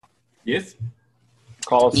Yes.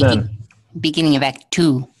 Call us in. Beginning of Act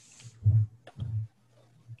 2.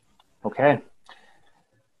 Okay.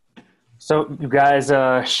 So you guys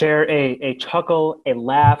share a chuckle, a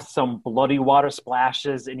laugh, some bloody water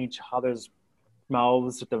splashes in each other's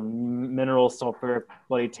mouths with the mineral sulfur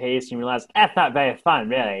bloody taste, and you realize that's not very fun,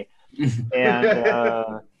 really. And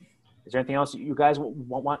is there anything else you guys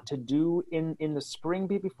want to do in the spring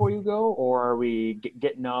before you go, or are we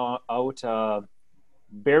getting out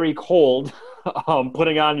very cold,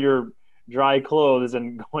 putting on your dry clothes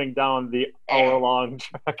and going down the hour-long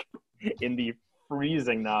trek in the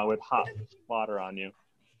freezing now with hot water on you?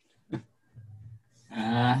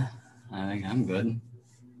 I think I'm good.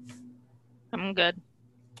 I'm good.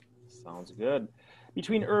 Sounds good.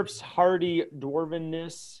 Between Earp's hardy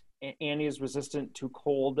dwarvenness, Annie's resistant to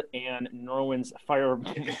cold, and Norwin's fire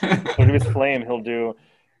produce flame he'll do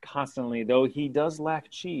constantly, though he does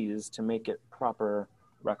lack cheese to make it proper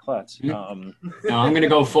raclette. No, I'm going to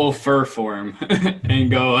go full fur for him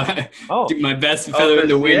and go do my best Feather in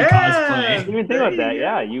the Wind cosplay. I didn't even think about that.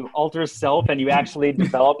 Yeah, you alter self and you actually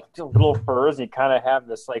develop little furs, and you kind of have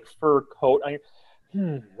this like fur coat on your...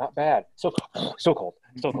 not bad. So cold. So cold.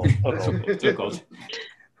 So cold.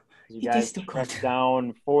 You guys trek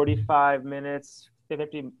down 45 minutes,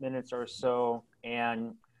 50 minutes or so,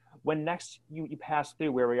 and when next you pass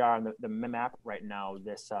through where we are on the map right now,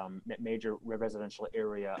 this major residential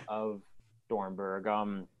area of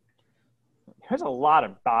Dornberg, there's a lot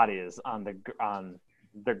of bodies on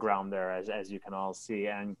the ground there, as you can all see,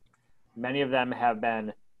 and many of them have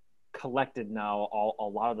been collected now. A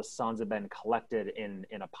lot of the sons have been collected in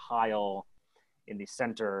a pile in the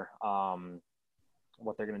center.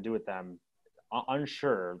 What they're going to do with them,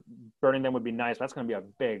 unsure. Burning them would be nice, but that's going to be a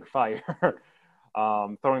big fire.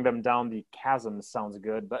 Throwing them down the chasm sounds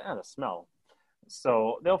good, but the smell.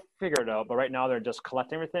 So they'll figure it out. But right now they're just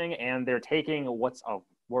collecting everything, and they're taking what's of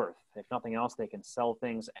worth. If nothing else, they can sell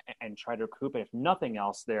things and try to recoup it. If nothing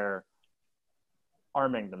else, they're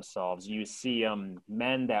arming themselves. You see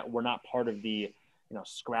men that were not part of the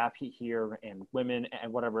scrap here, and women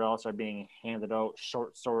and whatever else are being handed out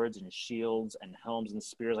short swords and shields and helms and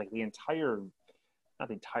spears. Like not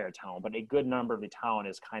the entire town, but a good number of the town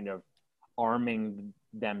is kind of arming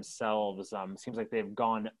themselves. Seems like they've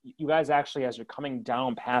gone. You guys actually, as you're coming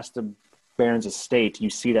down past the Baron's estate, you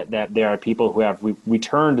see that there are people who have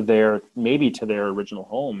returned maybe to their original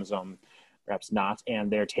homes, perhaps not, and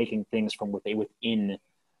they're taking things from within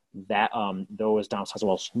that those downstairs as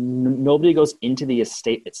well. Nobody goes into the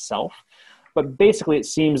estate itself, but basically it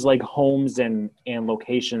seems like homes and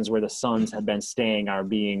locations where the sons have been staying are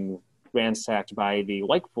being ransacked by the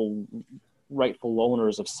rightful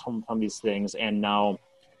owners of some of these things, and now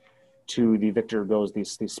to the victor goes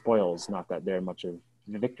these spoils. Not that they're much of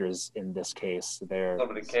the victors in this case. They're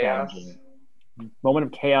scavenging. Moment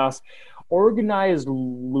of chaos. Organized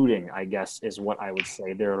looting, I guess, is what I would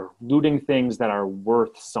say. They're looting things that are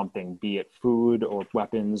worth something, be it food or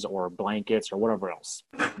weapons or blankets or whatever else.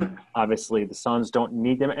 Obviously, the sons don't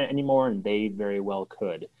need them anymore, and they very well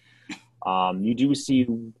could. You do see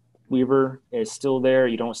Weaver is still there.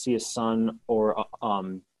 You don't see a son or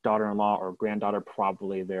daughter-in-law or granddaughter,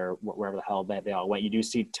 probably there wherever the hell they all went. You do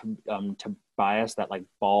see Tobias, that like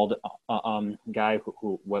bald guy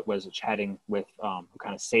who was chatting with, who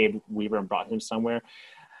kind of saved Weaver and brought him somewhere.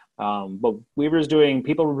 But Weaver's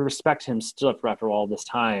people respect him still after all this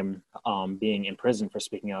time, being in prison for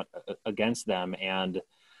speaking out against them. And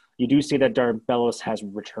you do see that Darbelos has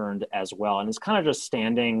returned as well, and is kind of just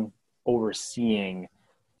standing overseeing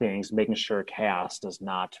things, making sure chaos does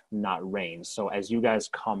not reign. So as you guys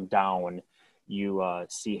come down, you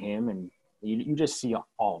see him, and you just see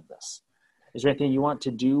all of this. Is there anything you want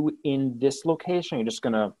to do in this location? You're just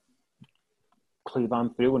gonna cleave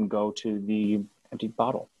on through and go to the empty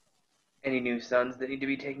bottle. Any new sons that need to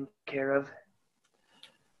be taken care of?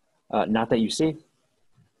 Not that you see.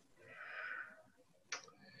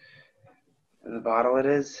 In the bottle it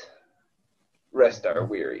is. Rest our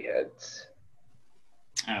weary heads.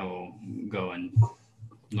 I will go and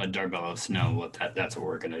let Darbelos know what that's what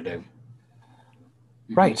we're going to do.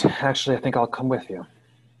 Right. Actually, I think I'll come with you.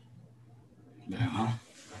 Yeah.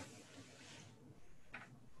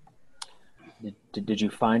 Did you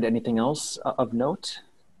find anything else of note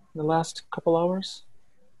in the last couple hours?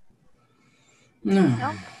 No.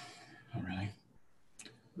 Not really.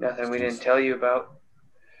 Nothing we didn't tell you about.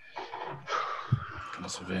 Kind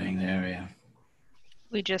of surveying the area.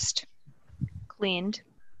 We just cleaned,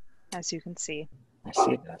 as you can see. I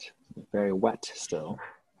see that. Very wet still.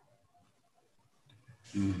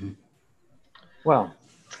 Mm-hmm. Well.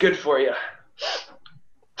 It's good for you.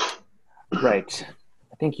 Right.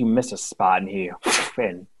 think you missed a spot,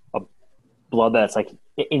 and a blood that's like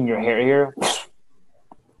in your hair here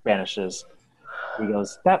vanishes. He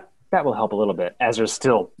goes, that will help a little bit, as there's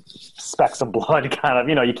still specks of blood kind of,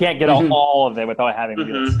 you can't get all of it without having to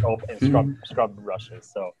do soap and scrub brushes.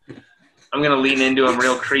 So I'm going to lean into him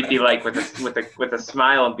real creepy, like with a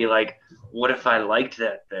smile and be like, what if I liked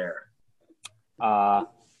that there?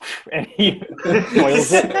 And he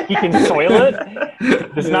soils it. He can soil it.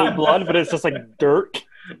 It's not blood, but it's just like dirt.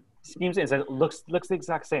 Schemes in. It looks the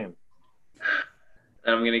exact same.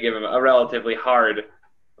 And I'm going to give him a relatively hard,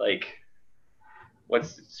 like,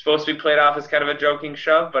 what's supposed to be played off as kind of a joking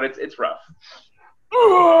shove, but it's rough.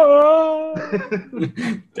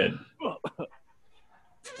 Dead.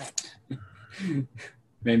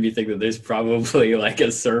 Made me think that there's probably like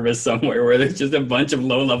a service somewhere where there's just a bunch of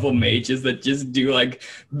low-level mages that just do like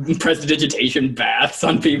prestidigitation baths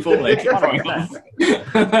on people. Like, I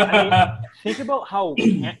mean, think about how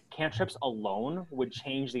cantrips alone would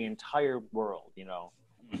change the entire world. Yeah.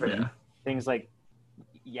 Things like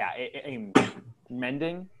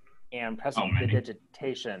mending and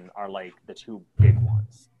prestidigitation are like the two big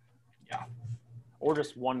ones. Yeah. Or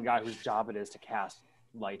just one guy whose job it is to cast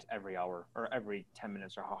light every hour or every 10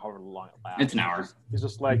 minutes or however long it lasts. It's an hour. He's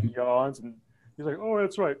just like yawns and he's like, oh,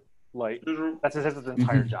 that's right, light. That's his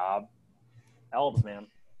entire job. Elves, man.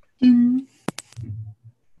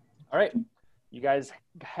 All right, you guys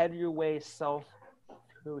head your way south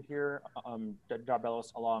through here.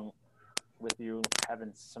 Darbelos along with you,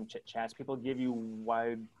 having some chit chats. People give you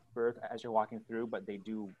wide berth as you're walking through, but they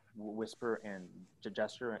do whisper and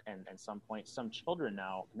gesture, and at some point, some children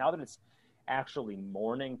now that it's actually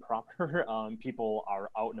morning proper, people are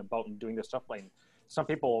out and about and doing this stuff. Like some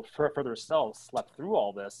people for themselves slept through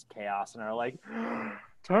all this chaos and are like,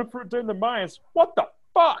 time for a day in the mines. What the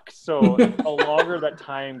fuck? So the longer that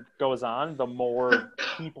time goes on, the more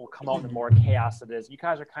people come out and the more chaos it is. You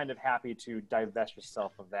guys are kind of happy to divest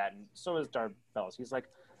yourself of that, and so is Darbelos. He's like,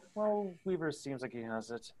 well, Weaver seems like he has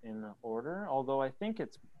it in order, although I think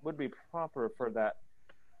it would be proper for that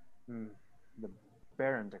the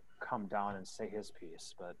Baron to come down and say his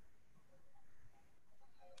piece, but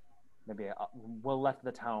maybe we'll let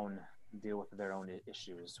the town deal with their own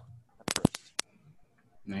issues at first.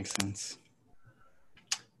 Makes sense.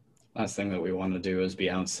 Last thing that we want to do is be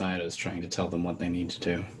outsiders trying to tell them what they need to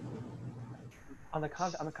do. On the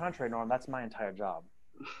contrary, Norm, that's my entire job.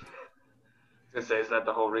 I was going to say, is that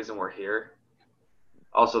the whole reason we're here?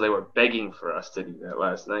 Also, they were begging for us to do that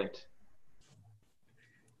last night.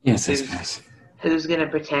 Yes, yes. Who's gonna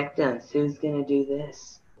protect us? Who's gonna do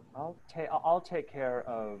this? I'll take care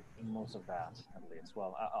of most of that, at least.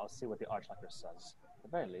 Well, I'll see what the Archlector says, at the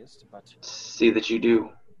very least. But see that you do.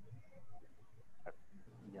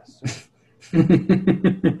 Yes, sir.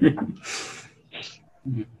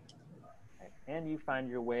 And you find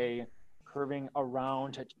your way curving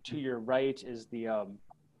around. To your right is the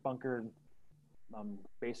bunker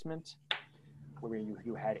basement, where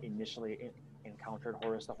you had initially encountered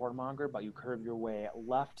Horus the Hordemonger, but you curve your way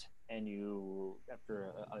left, and you,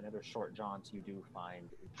 after another short jaunt, you do find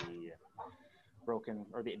the broken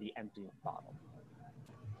or the empty bottle.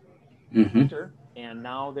 And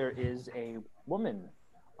now there is a woman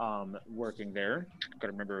working there.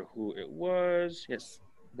 Gotta remember who it was. Yes,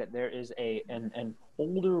 that there is an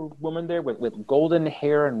older woman there with golden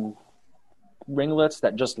hair and ringlets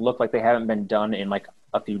that just look like they haven't been done in like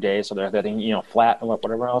a few days, so they're flat and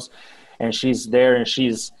whatever else. And she's there and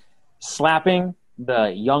she's slapping the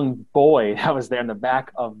young boy that was there in the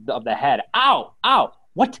back of the head. Ow! Ow!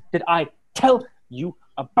 What did I tell you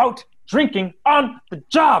about drinking on the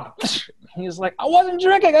job? He's like, I wasn't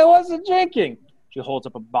drinking. She holds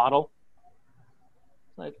up a bottle.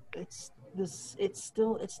 Like, it's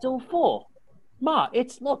still full. Ma,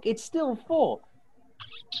 it's still full.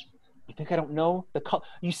 You think I don't know the color?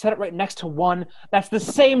 You set it right next to one. That's the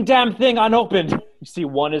same damn thing unopened. You see,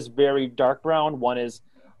 one is very dark brown, one is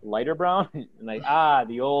lighter brown. Like,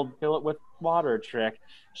 the old fill it with water trick.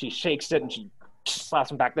 She shakes it and she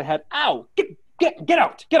slaps him back the head. Ow! Get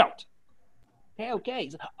out!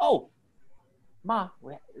 Okay. Oh, Ma,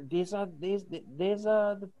 these are the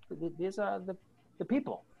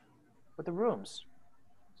people with the rooms.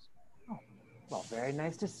 Oh, well, very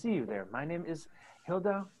nice to see you there. My name is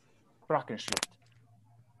Hilda Brockenschmidt.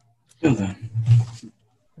 Hilda.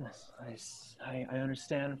 Yes, I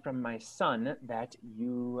understand from my son that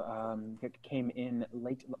you came in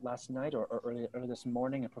late last night or early this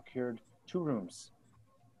morning and procured 2 rooms.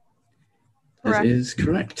 That is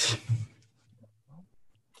correct.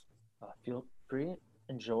 Feel free,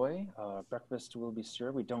 enjoy. Breakfast will be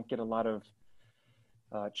served. We don't get a lot of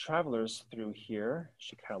travelers through here.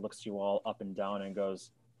 She kind of looks you all up and down and goes,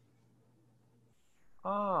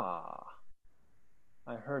 I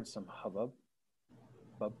heard some hubbub.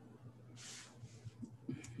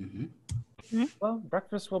 Well,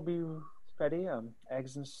 breakfast will be ready.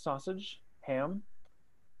 Eggs and sausage, ham.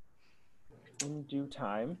 In due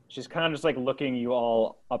time. She's kind of just like looking you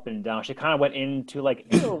all up and down. She kind of went into like,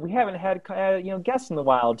 we haven't had guests in the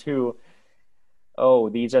wild too. Oh,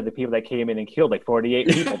 these are the people that came in and killed like 48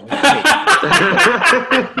 people.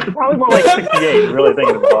 Probably more like 68. Really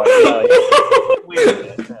thinking about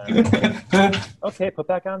it. Okay, put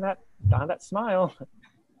back on that smile.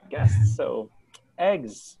 Guests. So,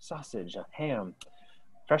 eggs, sausage, ham,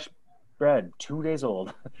 fresh bread, 2 days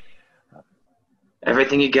old.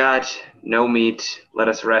 Everything you got, no meat. Let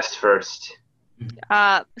us rest first.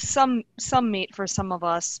 Some meat for some of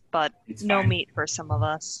us, but no meat for some of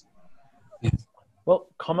us. Well,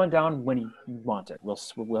 come on down when you want it.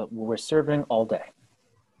 We're serving all day.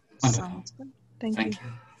 Sounds good. Thank you.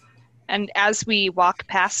 And as we walk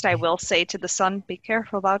past, I will say to the son, be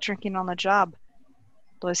careful about drinking on the job.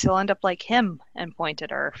 Otherwise he'll end up like him, and point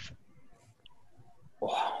at Earth.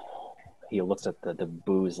 Oh, he looks at the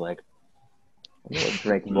booze like, we'll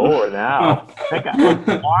drink more now. That guy looks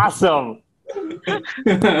awesome.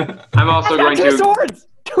 I'm also going to... swords!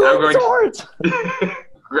 Two swords!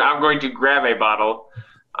 I'm going to grab a bottle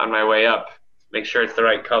on my way up, make sure it's the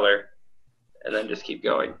right color, and then just keep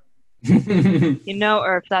going.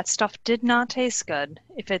 Earth, that stuff did not taste good.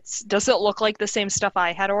 Does it look like the same stuff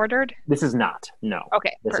I had ordered? This is not. No.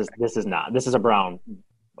 Okay. This is not. This is a brown,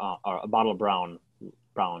 a bottle of brown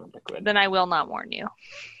liquid. Then I will not warn you.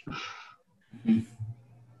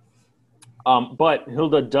 But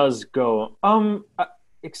Hilda does go,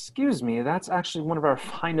 excuse me, that's actually one of our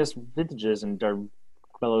finest vintages, and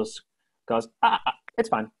Darbelos goes, it's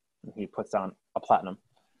fine. And he puts down a platinum.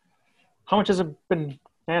 How much has it been,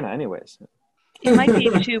 Anna, anyways? It might be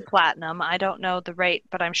 2 platinum. I don't know the rate,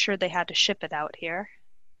 but I'm sure they had to ship it out here.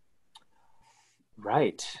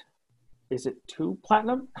 Right. Is it 2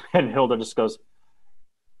 platinum? And Hilda just goes,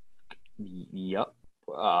 yep.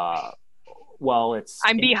 Well,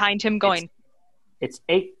 I'm behind him going. It's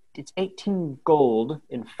 18 gold,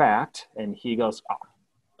 in fact. And he goes,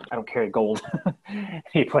 I don't carry gold.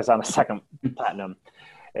 He puts on a second platinum.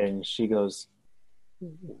 And she goes,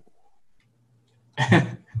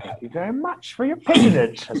 thank you very much for your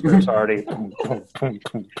patronage. As we're already up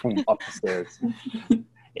the stairs.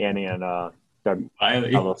 Annie and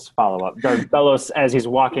Darbelos follow up. Darbelos, as he's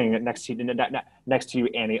walking next to you,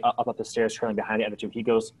 Annie, up the stairs, trailing behind the other two, he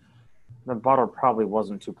goes, the bottle probably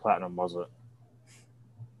wasn't 2 platinum, was it?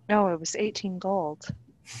 No, it was 18 gold.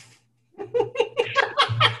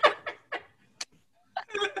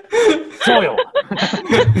 Foil!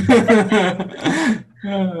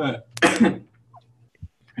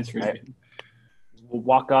 That's right. We'll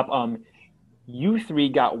walk up. You 3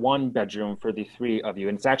 got 1 bedroom for the 3 of you,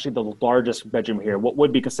 and it's actually the largest bedroom here. What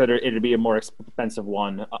would be considered it to be a more expensive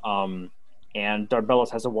one. And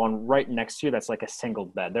Darbelos has a one right next to you that's like a single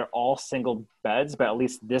bed. They're all single beds, but at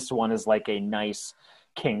least this one is like a nice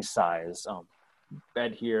king size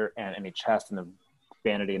bed here, and a chest and the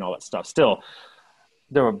vanity and all that stuff. Still,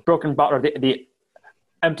 the broken bottle, the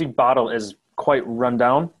empty bottle is quite run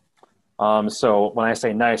down. So when I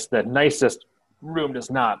say nice, the nicest room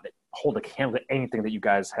does not hold a candle to anything that you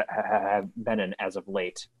guys have been in as of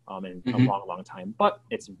late in a long time. But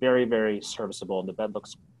it's very, very serviceable, and the bed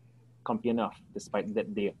looks comfy enough, despite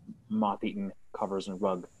the moth-eaten covers and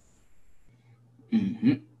rug.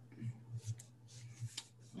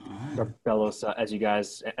 Darbelos, as you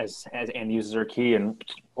guys, as Anne uses her key and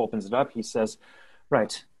opens it up, he says,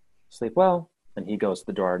 "Right, sleep well." And he goes to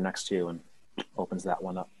the door next to you and opens that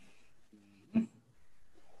one up.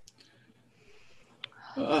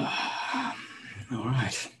 All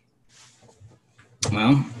right.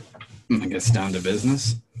 Well, I guess down to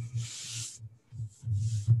business.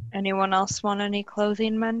 Anyone else want any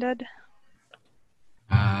clothing mended?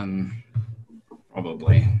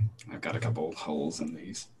 Probably. I've got a couple holes in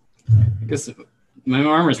these. I guess my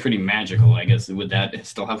armor is pretty magical. I guess would that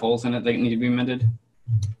still have holes in it that need to be mended?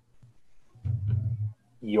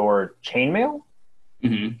 Your chainmail?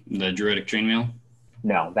 The druidic chainmail?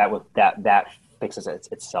 No, that fixes it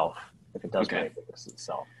itself. If it does break, it fixes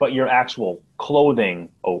itself. But your actual clothing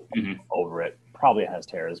over it probably has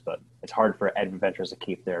tears, but it's hard for adventurers to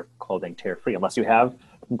keep their clothing tear-free unless you have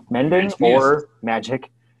mending or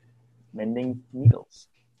magic mending needles.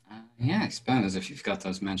 Yeah, I suppose if you've got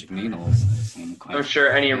those magic needles. I'm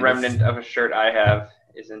sure any remnant of a shirt I have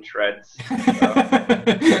is in shreds. So.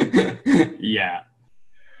 Yeah.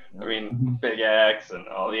 I mean, big axe and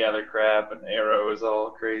all the other crap and arrows, all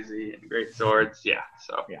crazy and great swords. Yeah.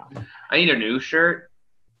 So Yeah. I need a new shirt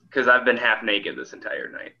because I've been half naked this entire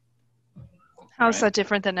night. How's Right. that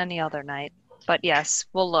different than any other night? But yes,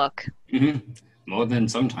 we'll look. More than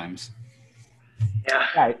sometimes. Yeah.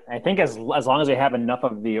 Yeah, I think as long as they have enough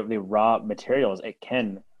of the raw materials, it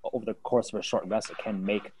can, over the course of a short rest, it can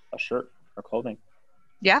make a shirt or clothing.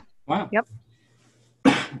 Wow. Yep.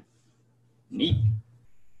 Neat.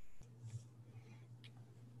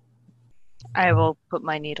 I will put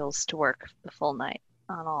my needles to work the full night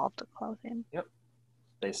on all of the clothing.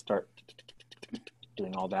 They start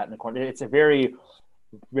doing all that in the corner. It's a very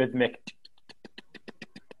rhythmic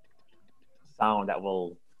sound that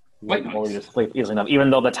will Quite lull you nice. to sleep easily enough. Even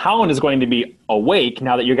though the town is going to be awake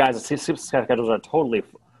now that you guys' sleep schedules are totally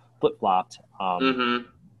flip-flopped.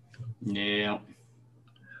 Yeah.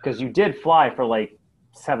 Because you did fly for like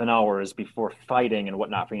 7 hours before fighting and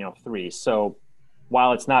whatnot for 3. So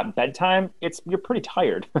while it's not bedtime, you're pretty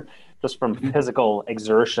tired just from physical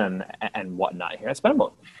exertion and whatnot here. It's been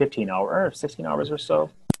about 16 hours or so,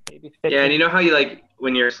 maybe 15. Yeah, and you know how you like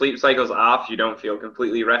when your sleep cycle's off, you don't feel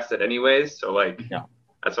completely rested anyways. So like, Yeah.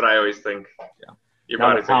 that's what I always think. Yeah. Your Now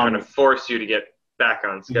body's the like trying to town- force you to get back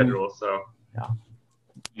on schedule. So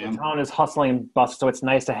The town is hustling and bustling, so it's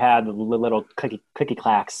nice to have the little clicky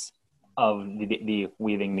clacks of the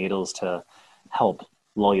weaving needles to help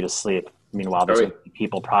lull you to sleep. Meanwhile, there's Are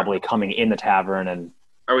people probably coming in the tavern and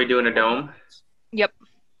are we doing a dome?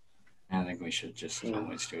 I think we should just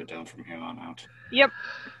always do it down from here on out. Yep.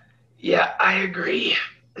 Yeah, I agree.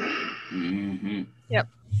 Mm-hmm. Yep.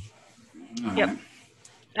 All Yep. right.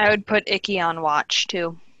 I would put Icky on watch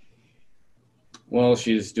too. Well,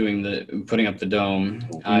 she's putting up the dome.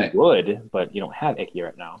 you would, but you don't have Icky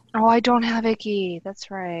right now. Oh, I don't have Icky. That's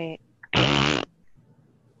right.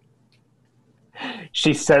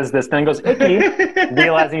 She says this, then goes, Icky,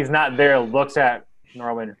 realizing he's not there, looks at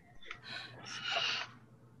Norwin.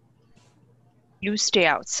 You stay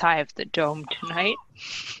outside of the dome tonight.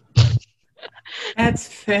 That's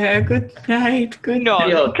fair. Good night. Good No,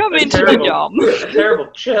 Yo, come that's into the terrible. dome. That's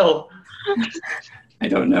terrible. Chill. I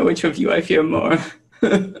don't know which of you I fear more.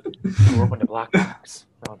 You open the black box.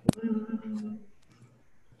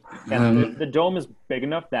 And the dome is big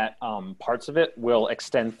enough that parts of it will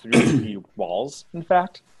extend through the walls, in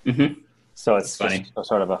fact. Mhm. So it's Funny. just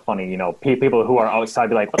sort of a funny, people who are outside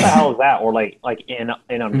be like, "What the hell is that?" Or like in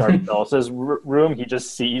Dark Elsa's room, he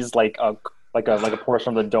just sees like a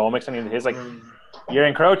portion of the dome extending. He's like, "You're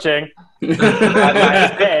encroaching." At my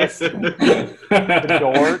space. The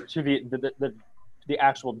door to the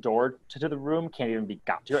actual door to the room can't even be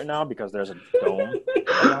got to right now because there's a dome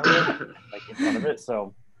around it, like in front of it.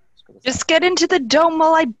 So Just get into the dome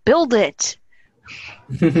while I build it.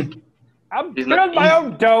 I'm He's building not- my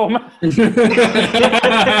own dome.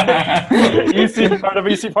 you see part of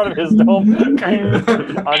his dome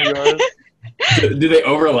on yours. Do they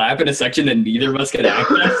overlap in a section that neither of us can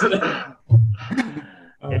access?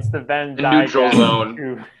 It's the Venn The neutral diagram.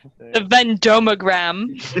 zone. The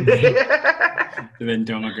Vendomogram. The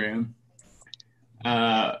Vendomogram.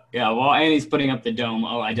 Yeah, while Annie's putting up the dome,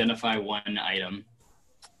 I'll identify one item.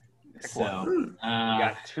 So, You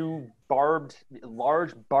got 2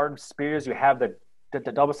 large barbed spears. You have the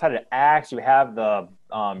double-sided axe. You have the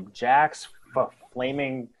Jack's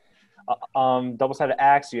flaming double-sided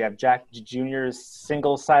axe. You have Jack Jr.'s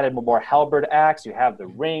single-sided more halberd axe. You have the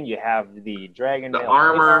ring. You have the dragon The tail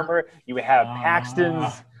armor. You have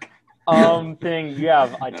Paxton's thing. You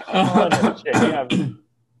have a ton of shit. You have a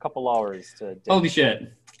couple hours to. holy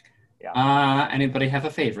shit. Yeah. Anybody have a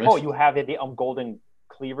favorite? Oh, you have the golden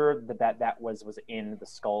cleaver that was in the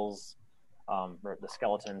skull's or the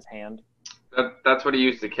skeleton's hand. That's what he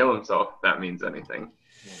used to kill himself. If that means anything.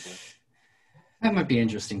 That might be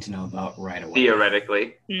interesting to know about right away.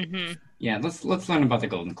 Theoretically. Mm-hmm. Yeah, let's learn about the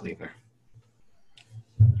golden cleaver.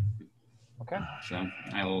 Okay. So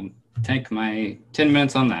I will take my 10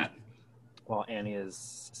 minutes on that. While Annie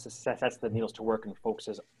sets the needles to work and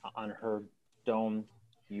focuses on her dome,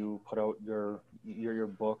 you put out your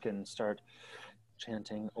book and start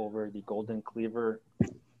chanting over the golden cleaver.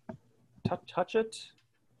 Touch it.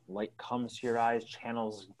 Light comes to your eyes,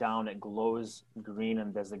 channels down, it glows green,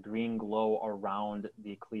 and as the green glow around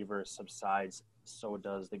the cleaver subsides, so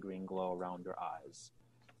does the green glow around your eyes.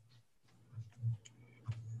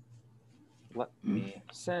 Let me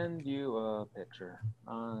send you a picture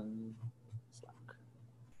on Slack.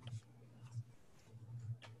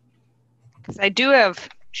 Because I do have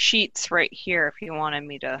sheets right here if you wanted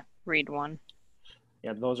me to read one.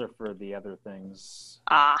 Yeah, those are for the other things.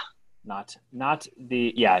 Ah, Not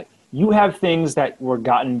the You have things that were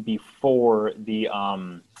gotten before the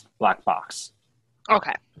black box.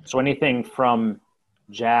 Okay. So anything from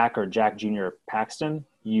Jack or Jack Jr. Paxton,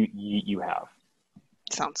 you have.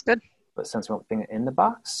 Sounds good. But since we want the thing in the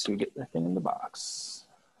box, you get the thing in the box.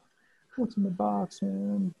 What's in the box,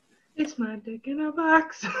 man? It's my dick in a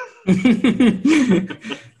box.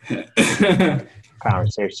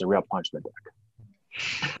 Conversation's a real punch in the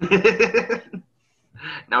dick.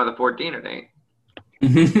 Now with a 14, it ain't.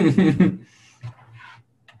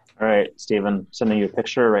 All right, Steven, sending you a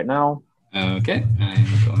picture right now. Okay,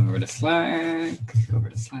 I'm going over to Slack.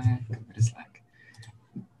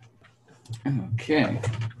 Okay.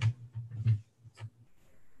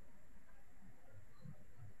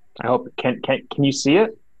 I hope can you see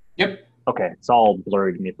it? Yep. Okay, it's all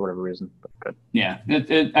blurry to me for whatever reason, but good. Yeah,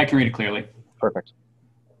 I can read it clearly. Perfect.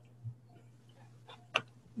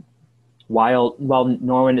 While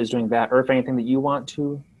Norman is doing that, Earth, anything that you want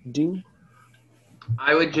to do?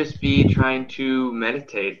 I would just be trying to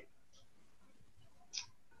meditate.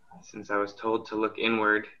 Since I was told to look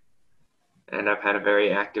inward, and I've had a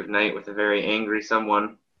very active night with a very angry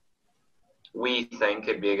someone, we think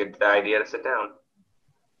it'd be a good idea to sit down.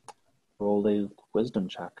 Roll a wisdom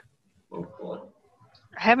check. Oh, cool.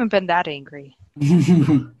 I haven't been that angry.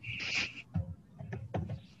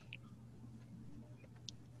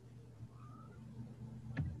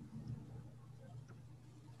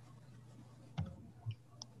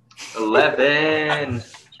 11.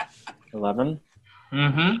 11?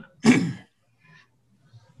 Mm-hmm.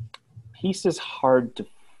 Peace is hard to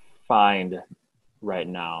find right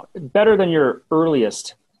now. Better than your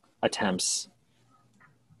earliest attempts,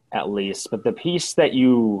 at least. But the peace that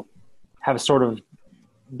you have sort of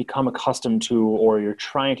become accustomed to, or you're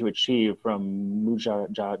trying to achieve from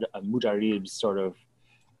Mujarib's sort of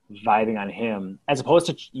vibing on him, as opposed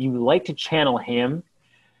to you like to channel him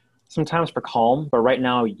sometimes for calm, but right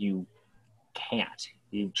now you can't.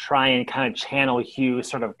 You try and kind of channel Hugh,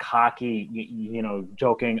 sort of cocky,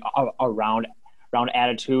 joking around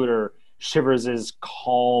attitude, or Shivers'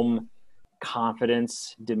 calm,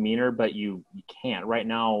 confidence, demeanor, but you can't. Right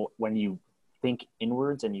now, when you think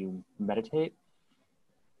inwards and you meditate,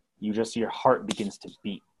 your heart begins to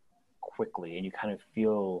beat quickly, and you kind of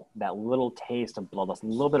feel that little taste of bloodlust, a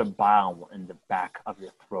little bit of bile in the back of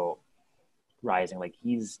your throat rising, like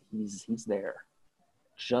he's there,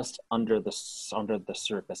 just under the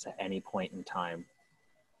surface at any point in time.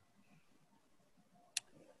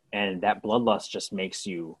 And that bloodlust just makes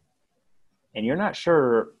you, and you're not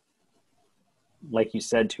sure, like you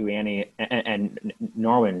said to Annie and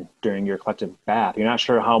Norman during your collective bath, you're not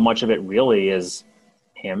sure how much of it really is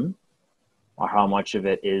him or how much of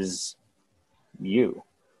it is you,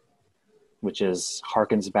 which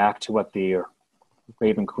harkens back to what the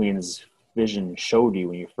Raven Queen's vision showed you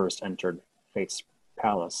when you first entered Fate's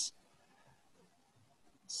palace.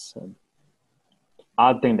 It's an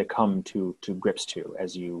odd thing to come to grips to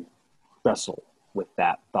as you wrestle with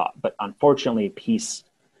that thought. But unfortunately, peace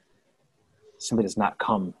simply does not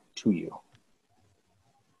come to you.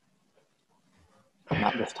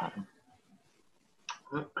 Not this time.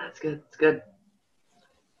 Oh, that's good. It's good.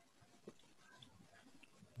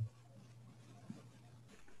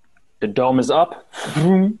 The dome is up.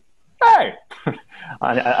 Hey!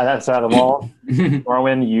 on that side of the wall,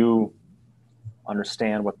 Norwin, you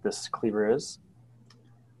understand what this cleaver is?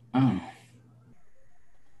 Oh.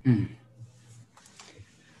 Well,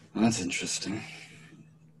 that's interesting.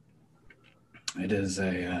 It is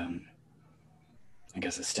a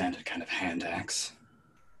standard kind of hand axe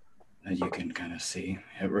that you can kind of see.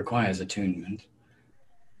 It requires attunement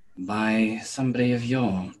by somebody of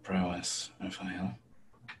your prowess, Raphael,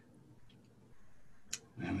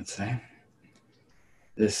 I would say.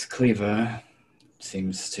 This cleaver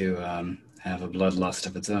seems to have a bloodlust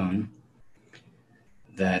of its own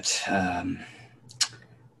that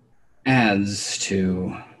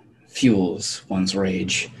fuels one's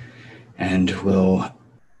rage and will,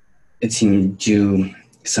 it seems, do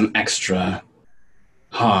some extra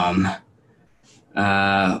harm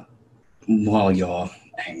while you're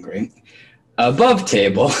angry. Above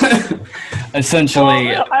table,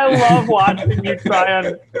 essentially. Oh, I love watching you try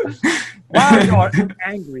and... While you're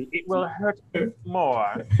angry, it will hurt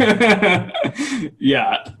more.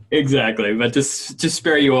 Yeah, exactly. But to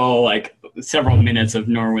spare you all like several minutes of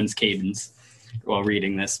Norwin's cadence while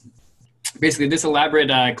reading this. Basically, this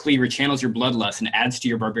elaborate cleaver channels your bloodlust and adds to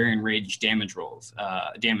your barbarian rage damage rolls,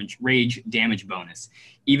 rage damage bonus,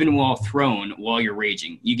 even while thrown while you're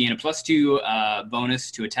raging. You gain a +2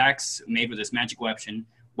 bonus to attacks made with this magic weapon.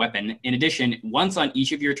 In addition, once on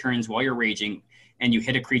each of your turns while you're raging, and you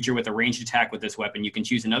hit a creature with a ranged attack with this weapon, you can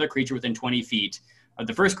choose another creature within 20 feet of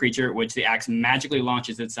the first creature, which the axe magically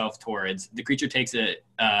launches itself towards. The creature takes a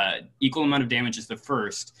equal amount of damage as the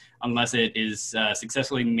first, unless it is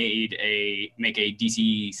successfully make a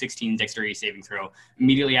DC 16 dexterity saving throw.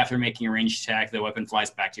 Immediately after making a ranged attack, the weapon flies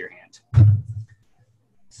back to your hand.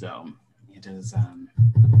 So it is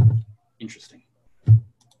interesting.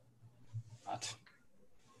 But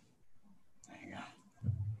there you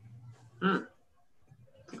go.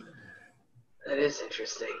 That is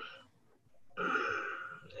interesting.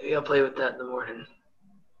 Maybe I'll play with that in the morning.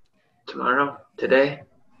 Tomorrow? Today?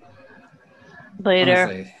 Later.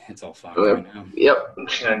 Honestly, it's all fucked right now. Yep. I'm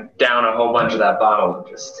just going to down a whole bunch of that bottle and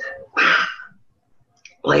just...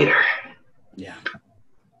 Later. Yeah.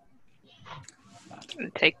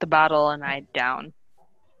 Take the bottle and I down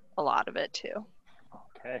a lot of it too.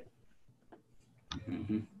 Okay.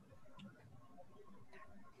 Mm-hmm.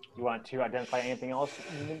 You want to identify anything else,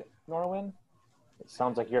 Norwin? It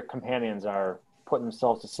sounds like your companions are putting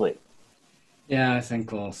themselves to sleep. Yeah, I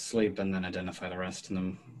think we'll sleep and then identify the rest and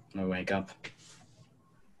then we'll wake up.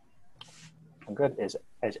 Good. Is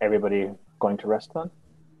everybody going to rest then?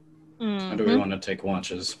 Or do we want to take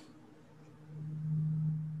watches?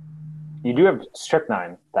 You do have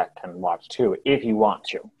Strychnine that can watch too, if you want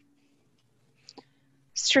to.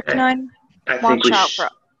 Strychnine, I think watch out for.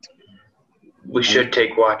 we should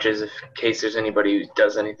take watches in case there's anybody who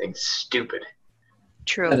does anything stupid.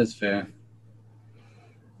 True. That is fair.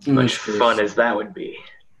 Much fun as that would be.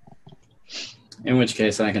 In which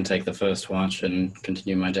case, I can take the first watch and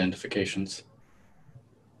continue my identifications.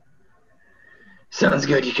 Sounds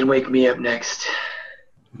good. You can wake me up next.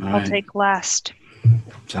 All I'll right. take last.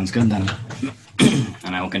 Sounds good then.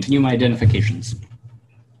 And I will continue my identifications.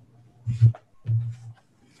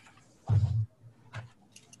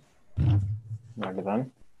 Alrighty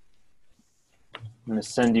then. I'm going to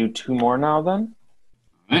send you 2 more now then.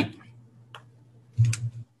 All right.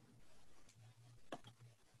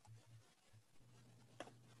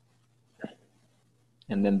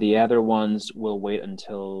 And then the other ones will wait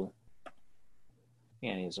until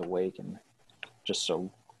Annie's awake, and just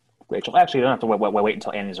so Rachel. Actually, you don't have to wait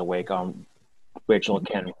until Annie's awake. Rachel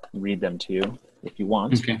can read them to you if you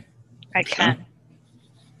want. Okay. I can.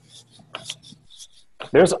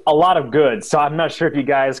 There's a lot of good, so I'm not sure if you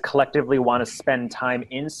guys collectively want to spend time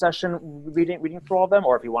in session reading through all of them,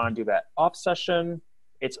 or if you want to do that off session.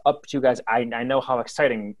 It's up to you guys. I know how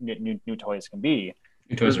exciting new toys can be.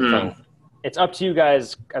 New toys are fun. It's up to you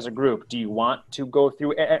guys as a group. Do you want to go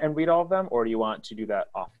through and read all of them, or do you want to do that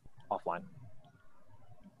offline?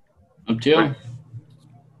 Up to you.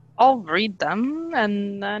 I'll read them,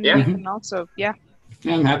 and then Yeah. you can also, Yeah,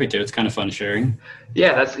 I'm happy to. It's kind of fun sharing.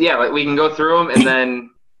 Yeah, like we can go through them and then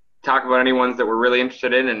talk about any ones that we're really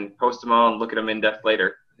interested in and post them all and look at them in depth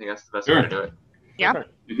later. I think that's the best way to do it. Yeah.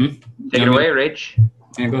 Mm-hmm. Take it away, Rach.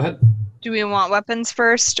 Yeah, go ahead. Do we want weapons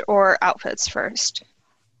first or outfits first?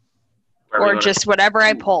 Wherever you Or wanna- just whatever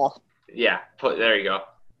I pull? Yeah, there you go.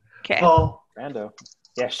 Okay. Rando.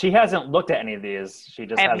 Yeah, she hasn't looked at any of these. She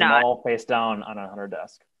just I have has them not. all face down on her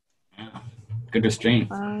desk. Yeah. Good restraint.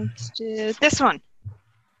 Let's do this one.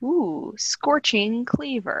 Ooh, Scorching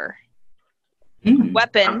Cleaver.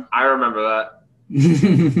 Weapon, I remember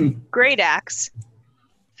that. Great Axe.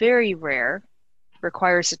 Very rare.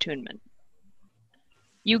 Requires attunement.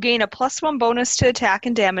 You gain a +1 bonus to attack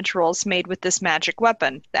and damage rolls made with this magic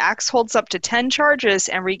weapon. The axe holds up to 10 charges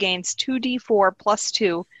and regains 2d4 +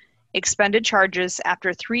 2 expended charges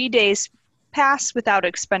after 3 days pass without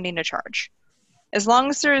expending a charge. As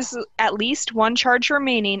long as there is at least 1 charge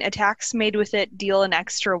remaining, attacks made with it deal an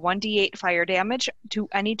extra 1d8 fire damage to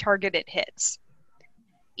any target it hits.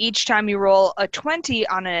 Each time you roll a 20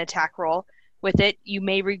 on an attack roll with it, you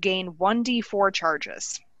may regain 1d4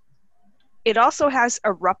 charges. It also has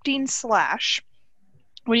Erupting Slash.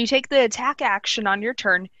 When you take the attack action on your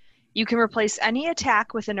turn, you can replace any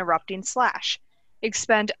attack with an Erupting Slash.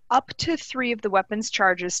 Expend up to 3 of the weapon's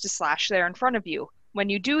charges to slash there in front of you. When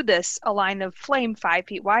you do this, a line of flame 5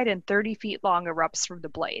 feet wide and 30 feet long erupts from the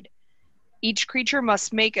blade. Each creature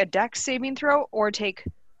must make a dex saving throw or take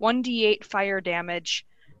 1d8 fire damage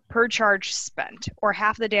per charge spent, or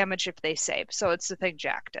half the damage if they save. So it's the thing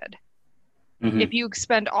Jack did. If you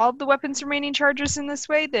expend all of the weapon's remaining charges in this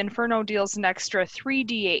way, the Inferno deals an extra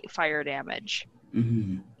 3d8 fire damage.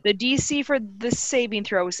 The DC for this saving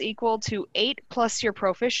throw is equal to 8 plus your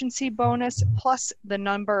proficiency bonus plus the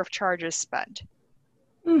number of charges spent.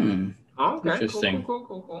 Oh, okay. Interesting.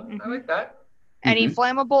 Cool. I like that. Any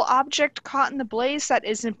flammable object caught in the blaze that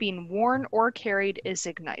isn't being worn or carried is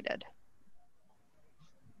ignited.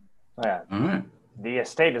 Oh, yeah. All right. The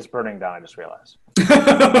estate is burning down, I just realized.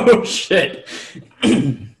 Oh, shit.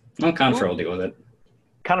 Well, Conifer will deal with it.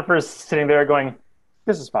 Conifer's sitting there going,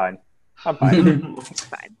 this is fine. I'm fine. It's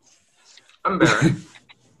fine. I'm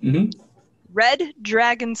Baron. Red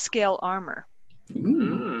dragon scale armor.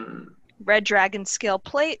 Mm. Red dragon scale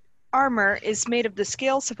plate armor is made of the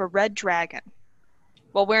scales of a red dragon.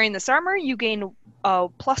 While wearing this armor, you gain a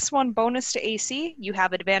 +1 bonus to AC. You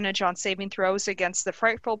have advantage on saving throws against the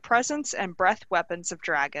frightful presence and breath weapons of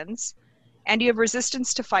dragons. And you have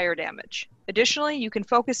resistance to fire damage. Additionally, you can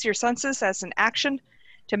focus your senses as an action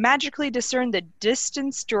to magically discern the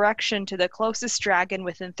distance direction to the closest dragon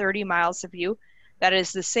within 30 miles of you that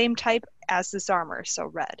is the same type as this armor, so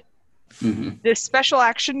red. This special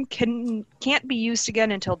action can't be used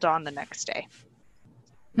again until dawn the next day.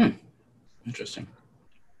 Interesting.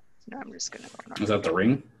 No, I'm just going to go on. Is that the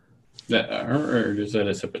ring? Or is that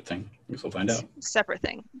a separate thing? I guess we'll find out. Separate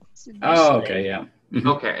thing. Oh, okay, yeah.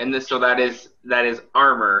 Okay, and this so that is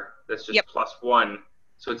armor. That's just Yep. +1.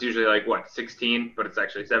 So it's usually like what, 16, but it's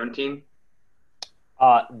actually 17.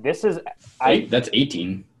 This is That's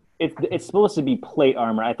 18. it's supposed to be plate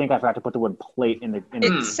armor. I think I forgot to put the word plate in the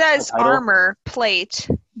It says the title. armor, plate,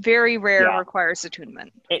 very rare, Yeah. requires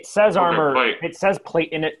attunement. It says Okay, armor. plate. It says plate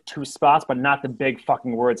in it 2 spots, but not the big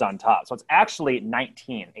fucking words on top. So it's actually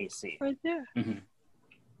 19 AC. Right there. There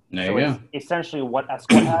So you it's go. essentially what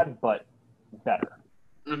Escort had, but better.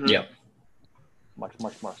 Mm-hmm. Yep. Much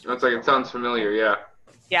more. That's like, it sounds familiar, yeah.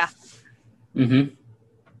 Yeah.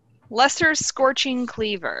 Lesser Scorching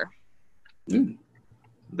Cleaver.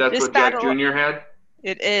 That's This what Jack battle- Jr. had?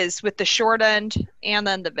 It is with the short end and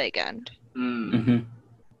then the big end. Mm.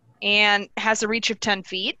 And has a reach of 10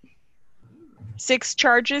 feet. 6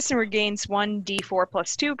 charges and regains 1d4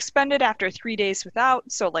 plus 2 expended after 3 days without,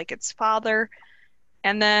 so like its father.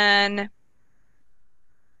 And then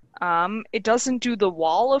it doesn't do the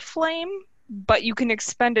wall of flame, but you can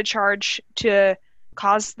expend a charge to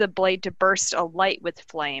cause the blade to burst a light with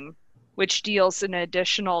flame, which deals an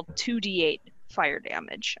additional 2d8 fire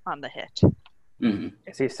damage on the hit.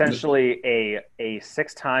 It's essentially a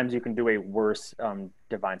 6 times you can do a worse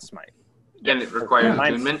divine smite. And it requires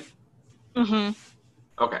Mine's- attunement?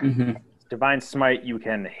 Mm-hmm. Okay. Divine smite you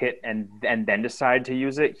can hit and then decide to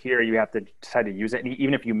use it. Here you have to decide to use it, and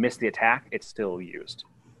even if you miss the attack, it's still used.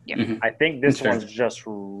 Yep. I think this Sure. one's just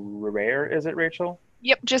rare. Is it, Rachel?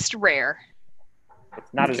 Yep, just rare.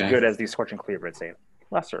 It's not Okay. as good as the Scorching Cleaver. It's a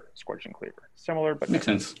lesser Scorching Cleaver. Similar, but Makes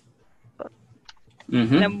sense.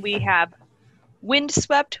 Then we have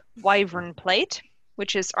Windswept Wyvern Plate,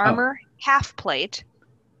 which is armor, half plate.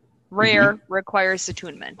 Rare, requires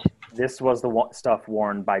attunement. this was the stuff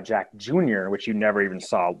worn by Jack Jr., which you never even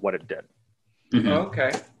saw what it did.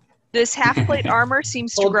 Okay. This half plate armor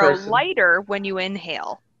seems to Old grow person. lighter when you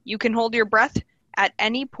inhale. You can hold your breath at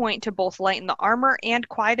any point to both lighten the armor and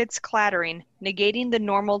quiet its clattering, negating the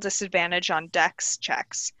normal disadvantage on dex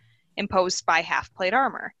checks imposed by half plate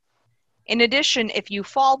armor. In addition, if you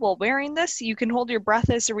fall while wearing this, you can hold your breath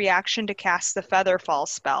as a reaction to cast the Feather Fall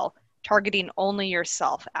spell, targeting only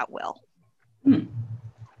yourself at will.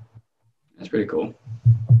 That's pretty cool.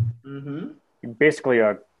 You're basically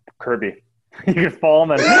a Kirby. You can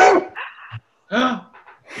fall and then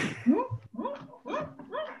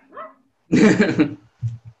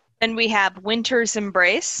Then we have Winter's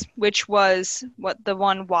Embrace, which was the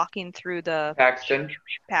one walking through the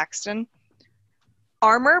Paxton.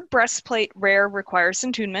 Armor, breastplate, rare, requires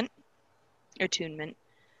attunement.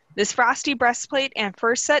 This frosty breastplate and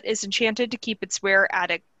first set is enchanted to keep its wearer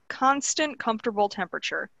at a constant, comfortable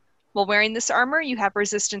temperature. While wearing this armor, you have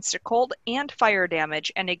resistance to cold and fire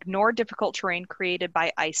damage and ignore difficult terrain created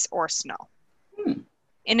by ice or snow.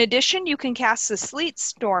 In addition, you can cast the Sleet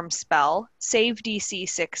Storm spell, save DC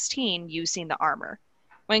 16, using the armor.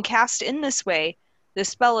 When cast in this way, the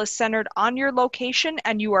spell is centered on your location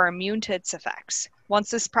and you are immune to its effects. Once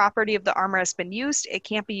this property of the armor has been used, it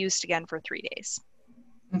can't be used again for 3 days.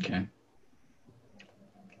 Okay.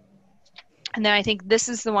 And then I think this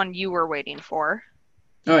is the one you were waiting for.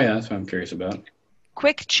 Oh, yeah, that's what I'm curious about.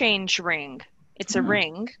 Quick Change Ring. It's a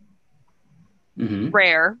ring. Mm-hmm.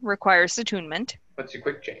 Rare, requires attunement. What's your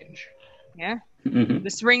quick change? Yeah. Mm-hmm.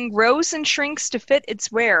 This ring grows and shrinks to fit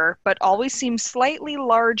its wearer, but always seems slightly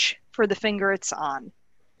large for the finger it's on.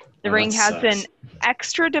 The Oh, ring that has sucks. an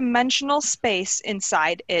extra dimensional space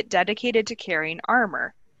inside it dedicated to carrying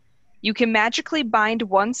armor. You can magically bind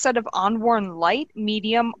one set of unworn light,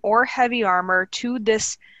 medium, or heavy armor to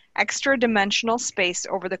this extra dimensional space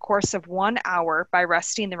over the course of 1 hour by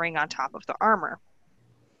resting the ring on top of the armor.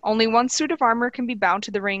 Only one suit of armor can be bound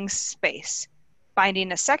to the ring's space.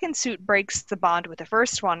 Binding a second suit breaks the bond with the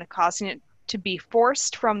first one, causing it to be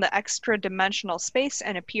forced from the extra-dimensional space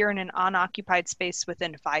and appear in an unoccupied space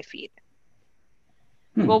within 5 feet.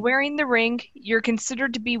 While wearing the ring, you're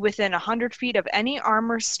considered to be within 100 feet of any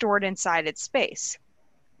armor stored inside its space.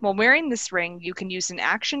 While wearing this ring, you can use an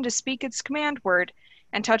action to speak its command word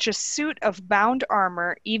and touch a suit of bound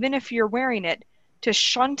armor, even if you're wearing it, to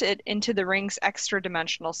shunt it into the ring's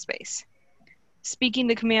extra-dimensional space. Speaking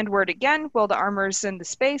the command word again while the armor is in the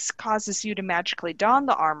space causes you to magically don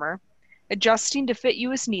the armor, adjusting to fit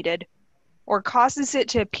you as needed, or causes it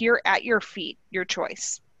to appear at your feet, your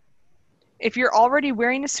choice. If you're already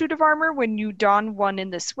wearing a suit of armor when you don one in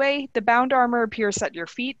this way, the bound armor appears at your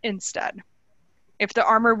feet instead. If the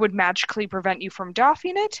armor would magically prevent you from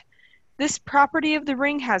doffing it, this property of the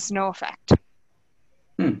ring has no effect.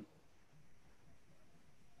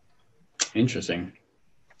 Interesting.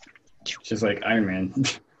 Just like Iron Man.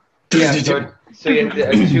 Yeah, so you have to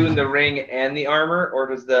attune the ring and the armor, or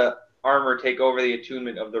does the armor take over the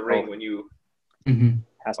attunement of the ring when you...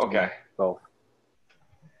 Has to be Okay. both.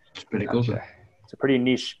 It's pretty cool. Gotcha. It's a pretty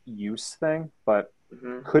niche use thing, but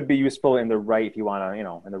could be useful in the right, if you want to,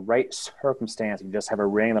 in the right circumstance. You just have a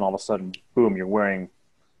ring, and then all of a sudden, boom, you're wearing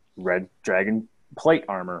red dragon plate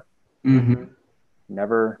armor.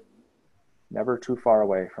 Never too far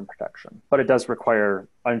away from protection. But it does require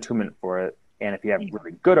attunement for it, and if you have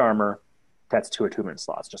really good armor, that's 2 attunement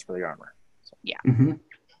slots just for the armor. So. Yeah.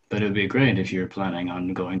 But it would be great if you're planning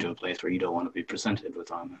on going to a place where you don't want to be presented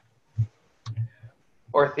with armor.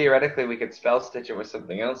 Or theoretically, we could spell stitch it with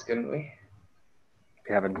something else, couldn't we? If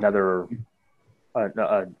you have another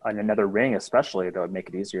ring, especially, that would make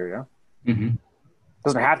it easier. Yeah.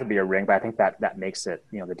 Doesn't have to be a ring, but I think that makes it,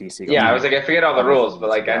 the DC. Yeah, I was like, I forget all the rules,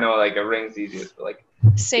 but I know a ring's easiest, but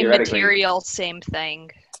Same material, same thing.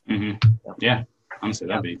 Yeah, honestly,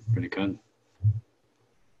 that'd be pretty good.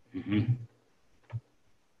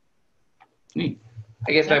 Neat.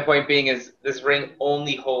 I guess my point being is this ring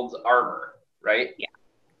only holds armor, right? Yeah.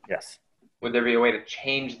 Yes. Would there be a way to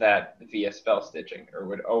change that via spell stitching, or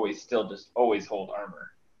would it always hold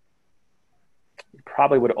armor? It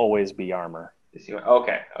probably would always be armor.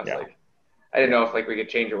 Okay, I was like, I didn't know if we could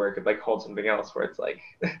change it where it could hold something else where it's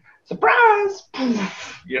surprise,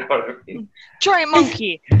 you know what I mean? Giant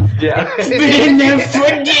monkey. Yeah. Been there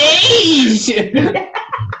for days.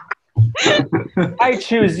 I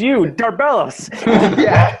choose you, Darbelos.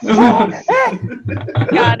 Yeah.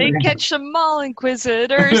 Gotta catch them all,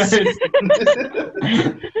 Inquisitors.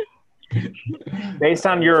 Based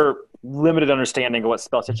on your limited understanding of what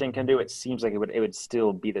spell stitching can do, it seems like it would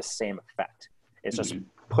still be the same effect. It's just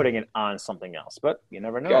putting it on something else. But you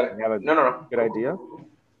never know. You have a good idea.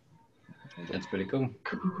 That's pretty cool.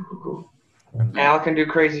 Al can do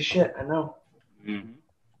crazy shit, I know.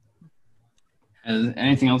 Has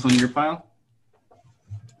anything else on your pile?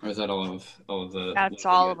 Or is that all of the... That's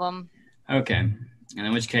all of them. Okay. And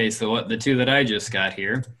in which case, the 2 that I just got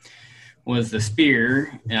here was the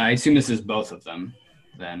spear. I assume this is both of them,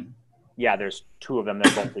 then. Yeah, there's 2 of them.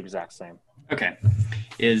 They're both the exact same. Okay.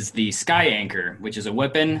 Is the Sky Anchor, which is a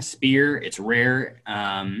weapon, spear. It's rare.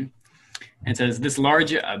 It says, this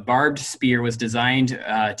large barbed spear was designed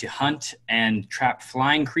to hunt and trap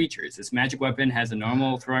flying creatures. This magic weapon has a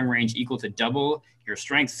normal throwing range equal to double your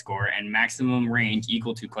strength score and maximum range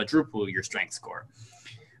equal to quadruple your strength score.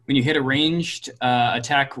 When you hit a ranged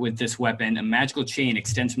attack with this weapon, a magical chain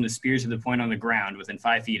extends from the spear to the point on the ground within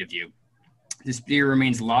 5 feet of you. The spear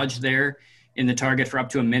remains lodged there in the target for up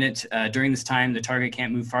to a minute. During this time, the target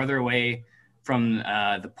can't move farther away from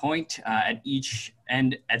the point. At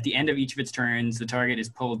the end of each of its turns, the target is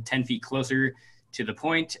pulled 10 feet closer to the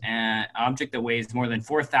point. An object that weighs more than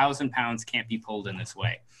 4,000 pounds can't be pulled in this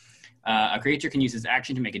way. A creature can use its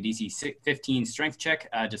action to make a DC 15 strength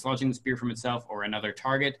check, dislodging the spear from itself or another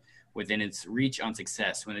target within its reach on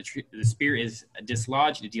success. When the spear is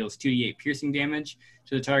dislodged, it deals 2d8 piercing damage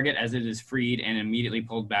to the target as it is freed and immediately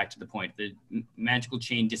pulled back to the point. The magical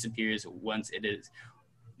chain disappears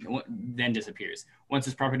then disappears. Once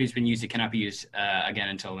this property has been used, it cannot be used again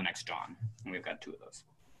until the next dawn. And we've got 2 of those.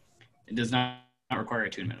 It does not require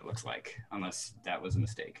attunement, it looks like, unless that was a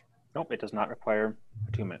mistake. Nope, it does not require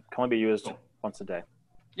attunement. It can only be used once a day.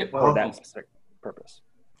 Yep. For that specific purpose.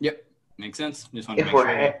 Yep. Makes sense. Just want to make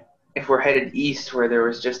sure. If we're headed east where there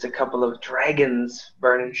was just a couple of dragons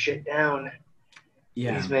burning shit down,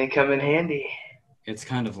 these may come in handy. It's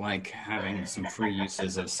kind of like having some free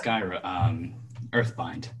uses of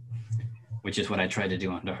Earthbind, which is what I tried to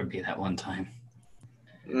do on Darby that one time.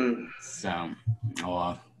 So,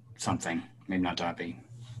 or something. Maybe not Darby.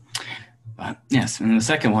 But yes, and the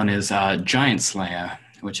second one is Giant Slayer,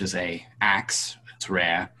 which is a axe. It's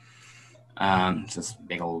rare. It's this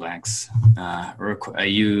big old axe. I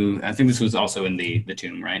think this was also in the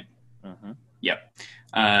tomb, right? Mm-hmm. Yep.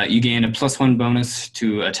 You gain a +1 bonus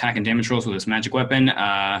to attack and damage rolls with this magic weapon.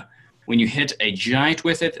 When you hit a giant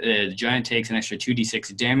with it, the giant takes an extra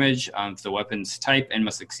 2d6 damage of the weapon's type and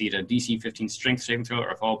must succeed a DC 15 strength saving throw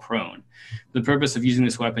or fall prone. The purpose of using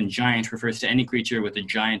this weapon, giant, refers to any creature with a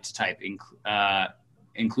giant type,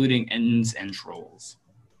 including ents and trolls.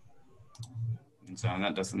 And so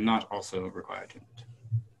that does not also require attunement.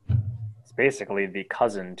 It's basically the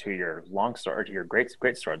cousin to your longsword, to your great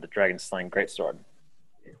sword, the dragon slaying greatsword.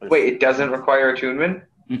 Wait, it doesn't require attunement?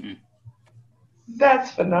 Mm-mm.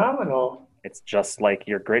 That's phenomenal. It's just like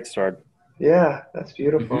your greatsword. Yeah, that's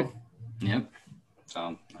beautiful. Mm-hmm. Yep.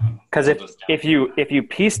 So, Because if you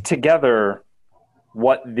piece together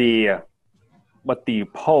what the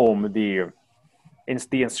poem, the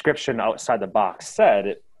inscription outside the box said,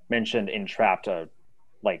 it mentioned entrapped,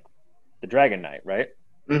 like the Dragon Knight, right?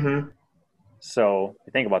 Mm-hmm. So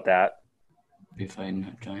you think about that. be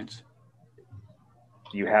fighting giants.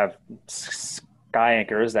 You have sky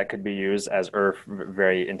anchors that could be used, as Urf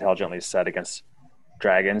very intelligently said, against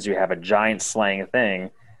dragons. You have a giant slaying thing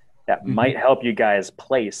that might help you guys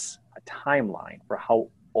place a timeline for how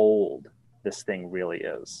old this thing really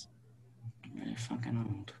is. Very fucking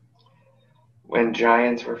old. When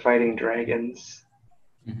giants were fighting dragons.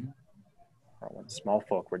 Mm-hmm. Or when small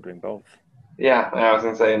folk were doing both. Yeah, I was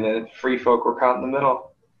going to say, and the free folk were caught in the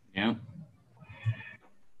middle. Yeah.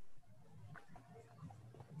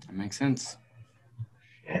 That makes sense.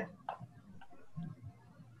 Shit.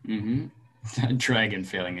 Mm-hmm. A dragon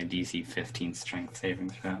failing a DC 15 strength saving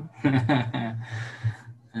throw. I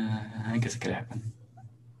guess it could happen.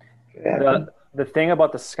 The thing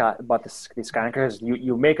about the sky anchors,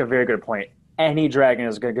 you make a very good point. Any dragon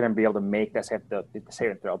is going to be able to make that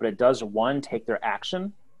saving throw, but it does, one, take their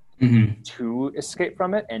action to escape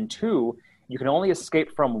from it, and two, you can only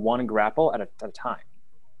escape from one grapple at a time.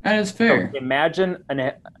 That is fair. So imagine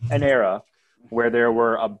an era where there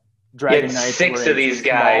were a dragon knight. 6 of these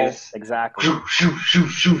guys. Exactly. Shoot, shoot, shoot,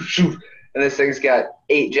 shoot, shoot. And this thing's got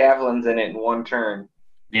 8 javelins in it in one turn.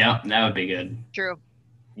 Yeah, that would be good. True.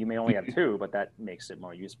 You may only have 2, but that makes it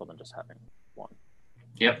more useful than just having 1.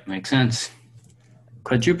 Yep, makes sense.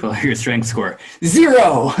 Quadruple your strength score.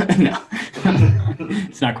 0! No.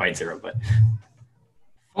 It's not quite 0, but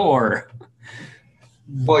 4.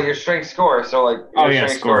 Well, your strength score, so like your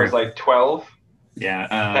strength score is like 12, Yeah.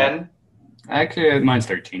 10. Actually, mine's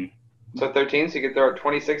 13. So 13, so you could throw it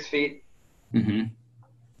 26 feet, Mm-hmm.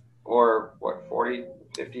 or what, 40,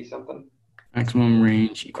 50 something? Maximum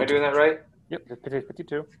range Am equal I doing that right? Yep,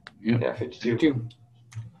 52. Yep. Yeah, 52.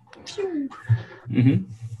 52. Mm-hmm.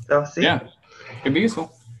 So, see? Yeah. Could be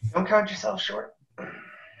useful. Don't count yourself short.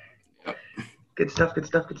 Yep. Good stuff, good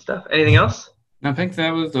stuff, good stuff. Anything else? I think that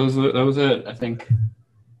was it. I think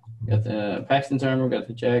got the Paxton's armor, got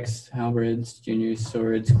the jacks, halberds, juniors,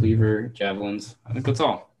 swords, cleaver, javelins. I think that's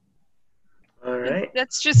all. All right.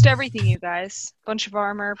 That's just everything, you guys. Bunch of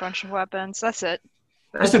armor, bunch of weapons. That's it.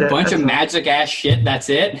 Just a bunch of magic ass shit. That's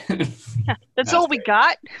it. That's all we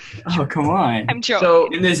got. Oh, come on. I'm joking. So,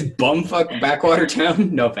 In this bumfuck backwater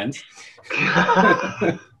town. No offense.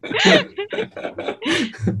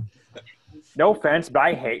 No offense, but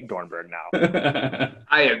I hate Dornberg now.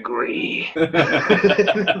 I agree.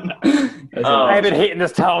 I've been hating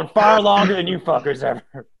this town far longer than you fuckers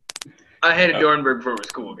ever. I hated Dornberg before it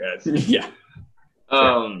was cool, guys. Yeah.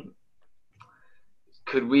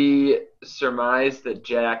 Could we surmise that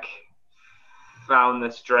Jack found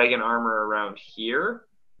this dragon armor around here?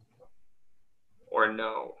 Or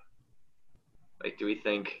no? Like, do we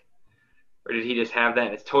think... Or did he just have that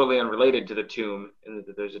and it's totally unrelated to the tomb and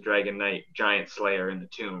that there's a Dragon Knight giant slayer in the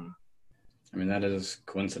tomb? I mean, that is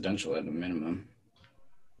coincidental at a minimum.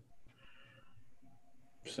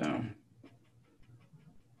 So...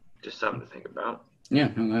 Just something to think about. Yeah,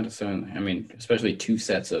 no, that is certainly. I mean, especially 2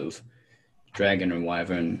 sets of dragon and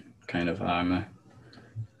wyvern kind of armor.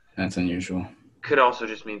 That's unusual. Could also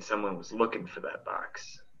just mean someone was looking for that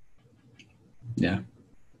box. Yeah.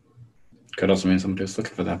 Could also mean somebody was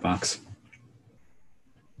looking for that box.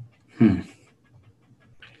 For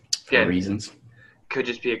Yeah. reasons. Could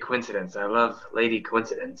just be a coincidence. I love Lady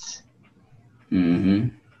Coincidence. Mm-hmm.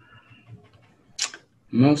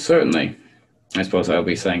 Most certainly. I suppose I'll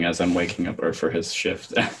be saying as I'm waking up or for his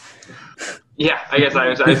shift. Yeah, I guess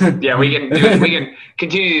yeah, we can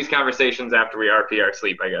continue these conversations after we RP our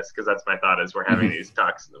sleep, I guess, because that's my thought as we're having these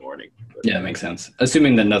talks in the morning. But, Yeah, that makes sense.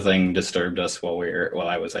 Assuming that nothing disturbed us while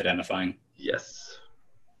I was identifying. yes.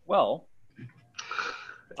 Well,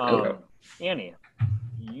 Let's go. Annie,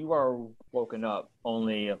 you are woken up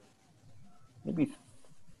only maybe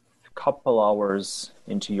a couple hours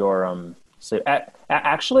into your sleep.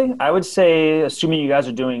 Actually, I would say, assuming you guys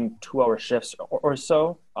are doing 2-hour shifts or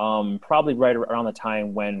so, probably right around the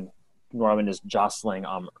time when Norman is jostling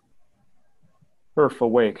Earth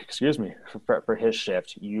awake, for his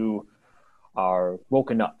shift, you are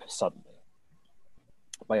woken up suddenly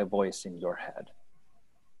by a voice in your head.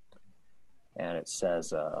 And it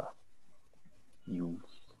says, you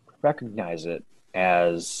recognize it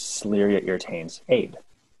as Celeria Irtane's aide.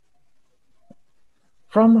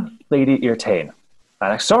 From Lady Irtane.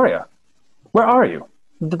 Anaxaria, where are you?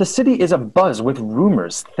 The city is abuzz with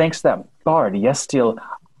rumors thanks to that bard, Yestiel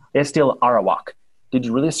Arawak. Did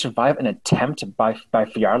you really survive an attempt by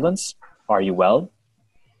Fjarlans? Are you well?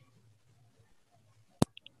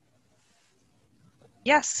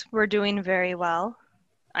 Yes, we're doing very well.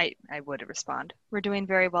 I would respond. We're doing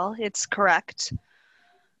very well. It's correct.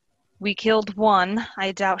 We killed one.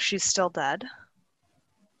 I doubt she's still dead.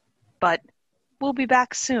 But we'll be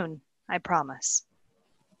back soon, I promise.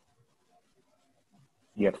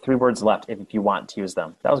 You have 3 words left if you want to use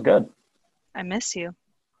them. That was good. I miss you.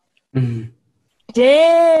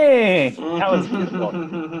 Dang! That was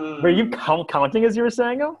beautiful. Were you counting as you were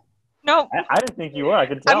saying them? Nope. I didn't think you were. I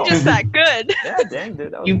could tell. I'm just that good. Yeah, dang,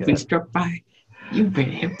 dude. That was You've good. been struck by. You've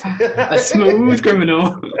been hit by a smooth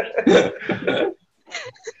criminal.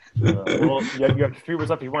 Well, you have 3 words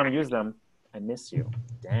left if you want to use them. I miss you.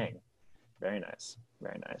 Dang. Very nice.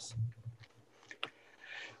 Very nice.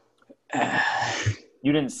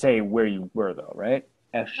 You didn't say where you were, though, right?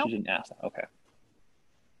 Nope. She didn't ask that. Okay.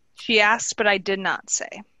 She asked, but I did not say.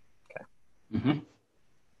 Mm-hmm.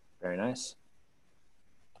 Very nice.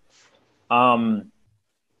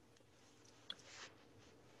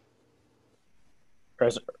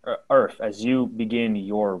 As you begin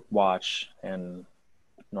your watch and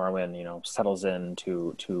Norwin, settles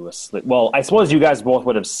into a sleep. Well, I suppose you guys both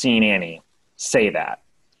would have seen Annie say that.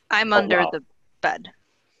 I'm under the bed.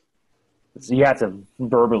 So you have to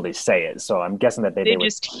verbally say it. So I'm guessing that They would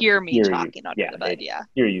just hear me hear talking you. under Yeah, the bed, they yeah.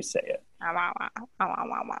 hear you say it.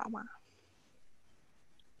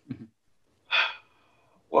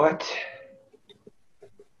 What?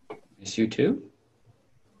 Miss you too?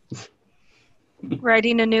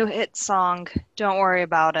 Writing a new hit song. Don't worry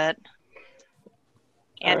about it.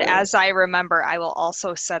 And Alright. as I remember, I will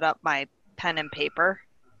also set up my pen and paper,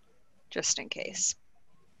 just in case.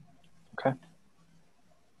 Okay.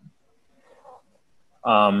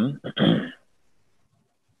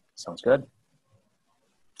 Sounds good.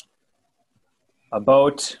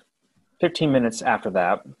 About 15 minutes after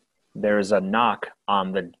that, there is a knock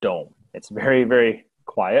on the dome. It's very, very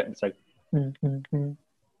quiet. It's like...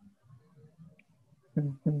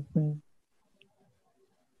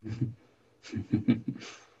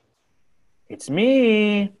 It's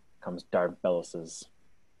me, comes Darbellis's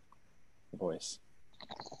voice.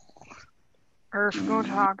 Earth, go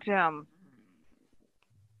talk to him.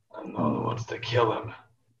 I'm the one who wants to kill him.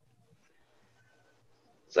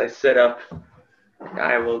 As I sit up,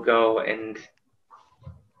 I will go and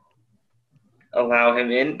allow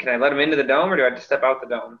him in. Can I let him into the dome, or do I have to step out the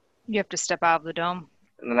dome? You have to step out of the dome.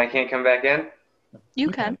 And then I can't come back in? You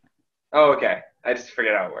can. Oh, okay. I just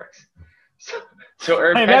figured out how it works. So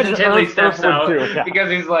Earth I imagine hesitantly Earth steps would out too, yeah. because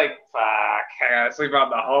he's like, fuck, I gotta sleep out in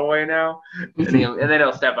the hallway now. And then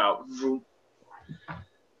he'll step out. The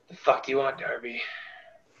fuck do you want, Darby?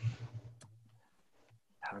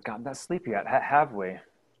 Haven't gotten that sleep yet, have we?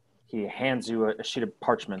 He hands you a sheet of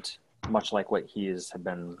parchment, much like what he had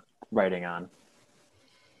been writing on.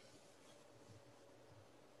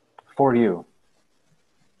 For you.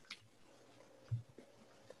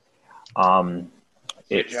 Is your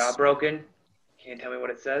It's jaw broken? Can't tell me what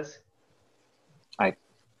it says?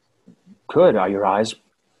 good. Are your eyes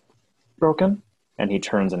broken? And he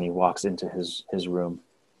turns and he walks into his room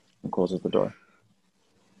and closes the door.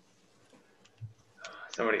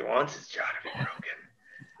 Somebody wants his jaw to be broken.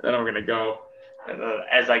 Then I'm gonna go. And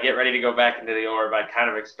as I get ready to go back into the orb, I kind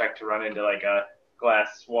of expect to run into like a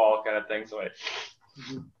glass wall kind of thing. So and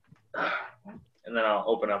then I'll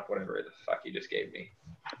open up whatever the fuck you just gave me.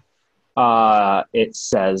 It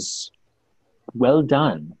says, well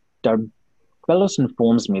done. Darbellos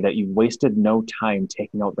informs me that you wasted no time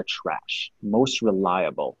taking out the trash. Most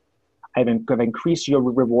reliable. I've increased your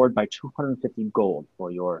reward by 250 gold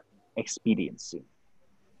for your expediency.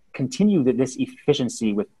 Continue this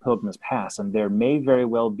efficiency with Pilgrim's Pass, and there may very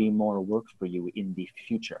well be more work for you in the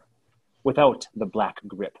future. Without the black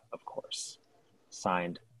grip, of course.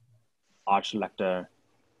 Signed, Archlector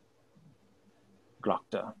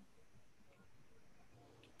Glocta.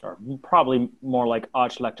 or probably more like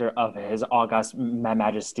Archlector of His August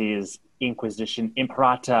Majesty's Inquisition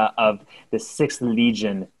Imperata of the 6th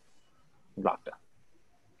Legion, Rakta.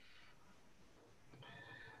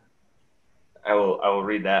 I will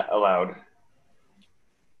read that aloud.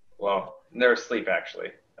 Well, they're asleep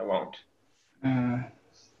actually. I won't.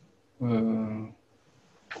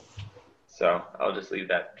 So I'll just leave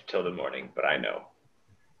that till the morning, but I know.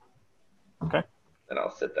 Okay. And I'll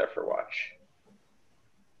sit there for watch.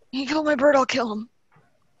 You kill my bird, I'll kill him.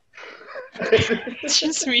 It's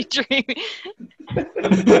just me dreaming. I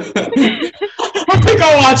think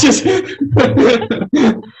I'll watch it.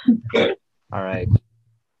 All right.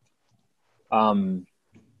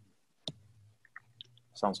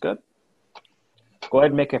 Sounds good. Go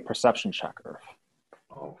ahead and make a perception check, Irv.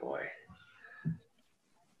 Oh boy.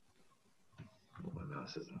 My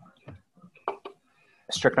mouse isn't working.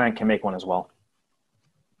 Strychnine can make one as well.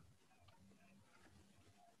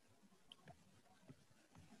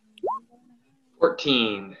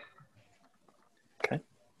 $14. Okay.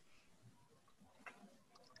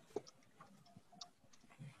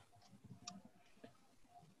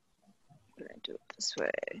 We're gonna do it this way.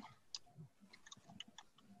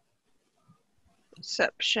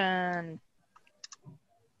 Perception.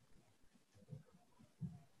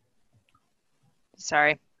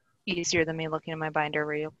 Sorry. Easier than me looking at my binder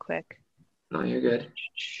real quick. No, you're good.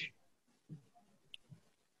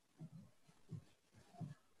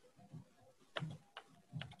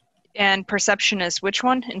 And perception is which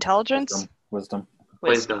one? Intelligence? Wisdom.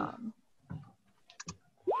 Wisdom.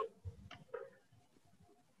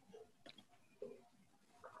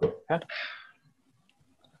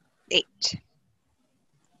 8.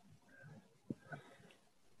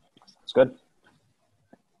 That's good.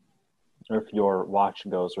 If your watch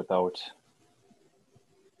goes without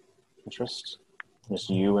interest, just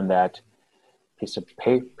you and that piece of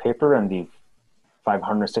paper and the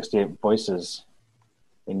 568 voices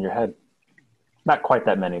in your head. Not quite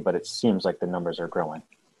that many, but it seems like the numbers are growing.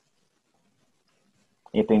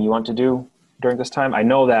 Anything you want to do during this time? I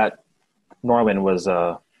know that Norwin was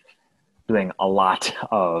doing a lot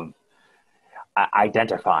of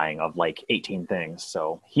identifying of like 18 things,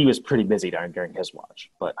 so he was pretty busy during his watch.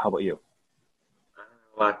 But how about you?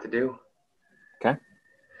 A lot to do. Okay.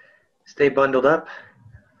 Stay bundled up.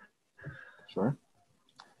 Sure.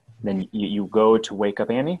 Then you go to wake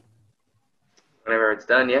up Annie. Whenever it's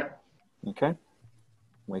done, yeah. Okay.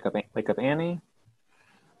 Wake up Annie.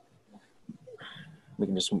 We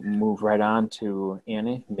can just move right on to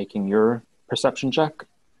Annie making your perception check.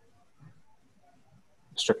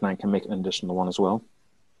 Strychnine can make an additional one as well.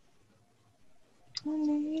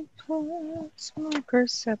 20 plus my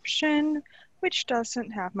perception, which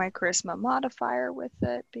doesn't have my charisma modifier with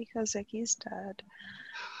it because Icky's dead.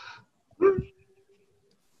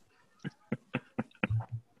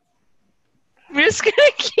 I'm just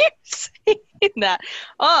gonna keep saying that.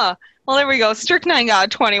 Oh, well, there we go. Strychnine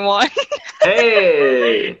got 21.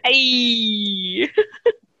 Hey! Hey!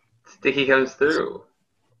 Sticky comes through.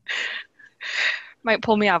 Might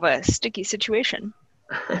pull me out of a sticky situation.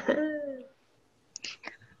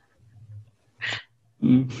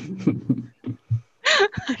 I'm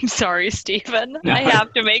sorry, Stephen. No. I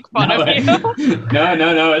have to make fun of you.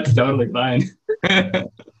 No, it's totally fine.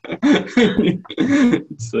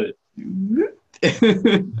 It's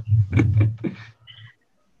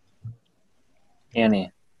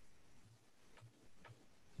Annie,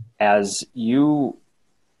 as you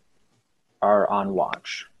are on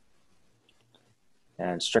watch,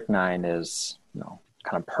 and Strychnine is, kind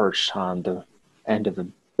of perched on the end of the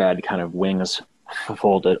bed, kind of wings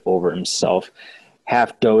folded over himself,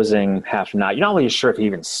 half dozing, half not. You're not really sure if he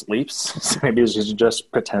even sleeps, so maybe he's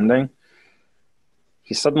just pretending.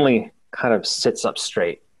 He suddenly kind of sits up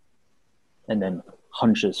straight and then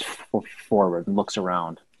hunches forward and looks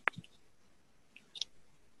around.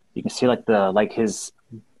 You can see like his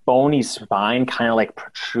bony spine kind of like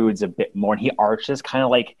protrudes a bit more, and he arches kind of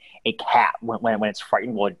like a cat when it's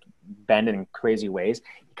frightened will bend in crazy ways.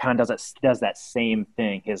 He kind of does that same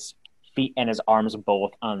thing. His feet and his arms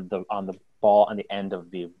both on the ball on the end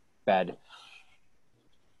of the bed,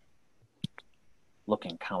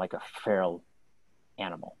 looking kind of like a feral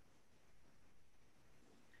animal.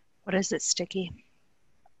 What is it, Sticky?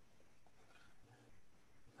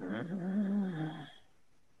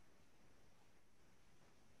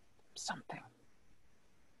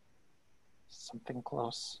 Something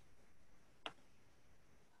close.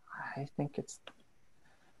 I think it's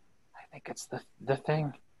the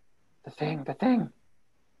thing. The thing.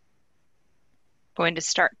 Going to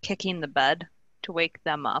start kicking the bed to wake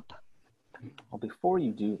them up. Well, before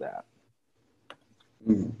you do that,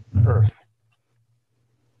 Earth.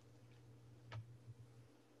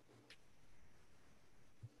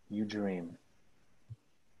 You dream.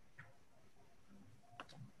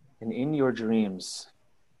 And in your dreams,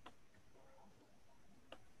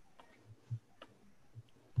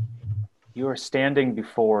 you are standing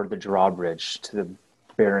before the drawbridge to the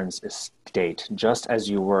Baron's estate, just as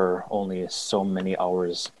you were only so many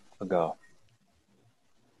hours ago.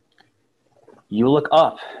 You look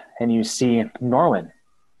up and you see Norwin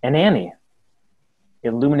and Annie,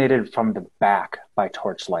 illuminated from the back by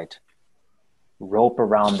torchlight, rope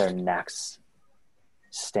around their necks,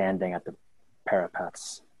 standing at the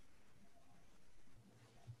parapets.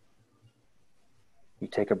 You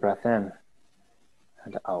take a breath in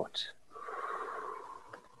and out.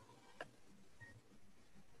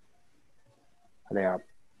 They are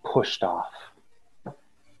pushed off,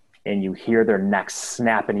 and you hear their necks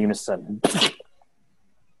snap in unison.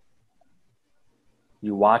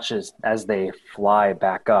 You watch as they fly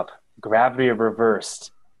back up, gravity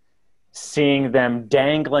reversed, seeing them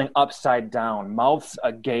dangling upside down, mouths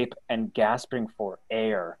agape and gasping for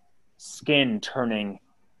air, skin turning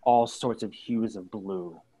all sorts of hues of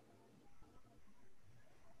blue.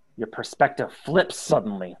 Your perspective flips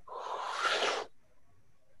suddenly,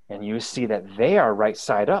 and you see that they are right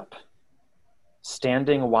side up,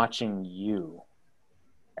 standing watching you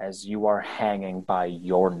as you are hanging by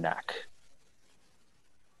your neck.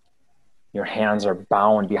 Your hands are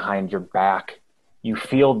bound behind your back. You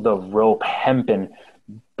feel the rope hempen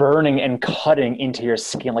burning and cutting into your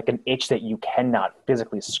skin like an itch that you cannot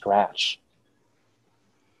physically scratch.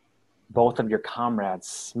 Both of your comrades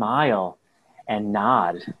smile and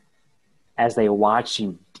nod as they watch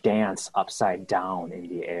you dance upside down in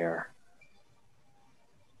the air.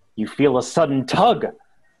 You feel a sudden tug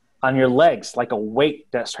on your legs like a weight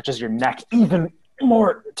that stretches your neck even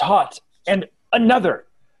more taut, and another.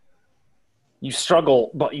 You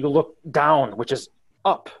struggle, but you look down, which is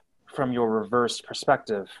up from your reversed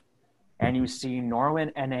perspective, and you see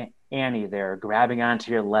Norwin and Annie there grabbing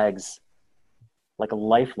onto your legs like a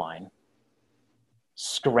lifeline,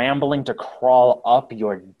 scrambling to crawl up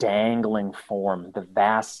your dangling form, the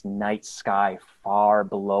vast night sky far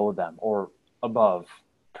below them or above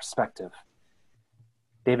perspective.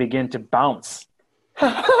 They begin to bounce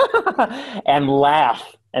and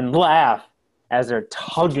laugh as they're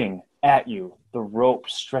tugging at you, the rope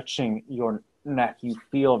stretching your neck. You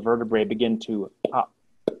feel vertebrae begin to pop,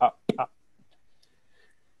 pop, pop.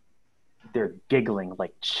 They're giggling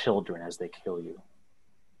like children as they kill you.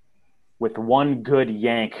 With one good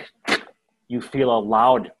yank, you feel a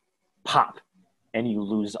loud pop, and you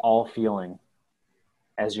lose all feeling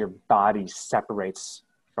as your body separates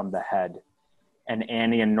from the head. And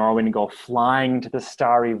Annie and Norwin go flying to the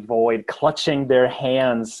starry void, clutching their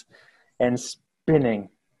hands and spinning,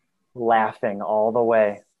 laughing all the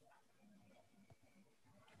way.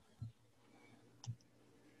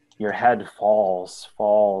 Your head falls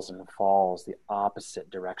the opposite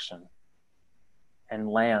direction and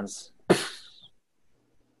lands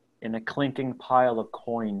in a clinking pile of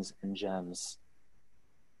coins and gems,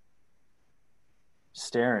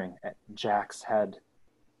 staring at Jack's head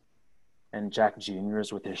and Jack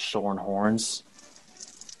Jr.'s with his shorn horns,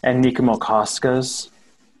 and Nikimo Koska's,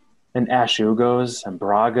 and Ash Ugo's, and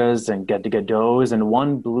Braga's, and Gedigado's, and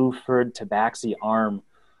one blue-furred tabaxi arm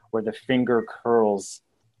where the finger curls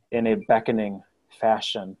in a beckoning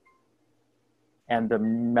fashion, and the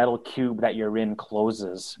metal cube that you're in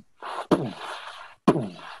closes.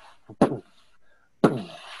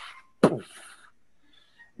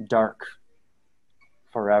 Dark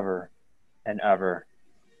forever and ever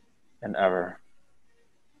and ever.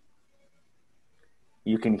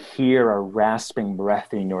 You can hear a rasping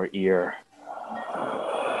breath in your ear.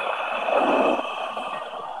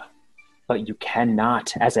 But you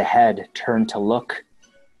cannot, as a head, turn to look.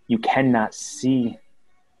 You cannot see.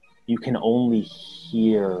 You can only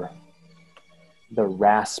hear the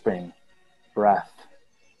rasping breath.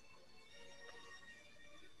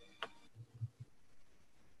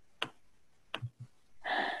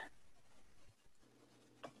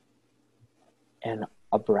 And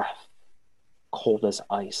a breath, cold as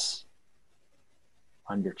ice,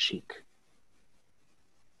 on your cheek.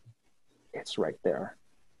 It's right there.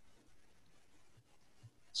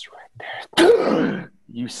 It's right there.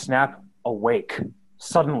 You snap awake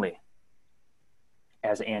suddenly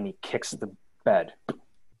as Annie kicks the bed.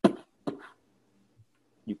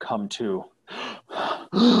 You come to.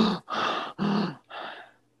 I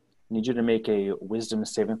need you to make a wisdom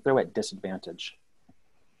saving throw at disadvantage.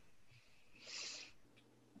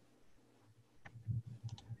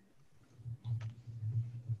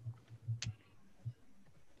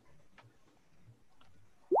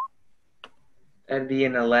 That'd be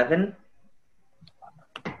an 11.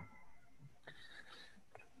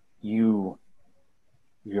 Your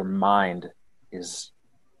mind is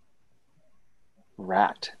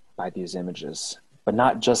racked by these images. But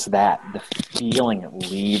not just that, the feeling it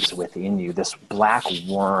leaves within you, this black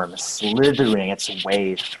worm slithering its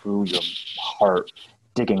way through your heart,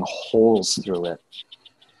 digging holes through it.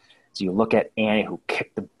 So you look at Annie, who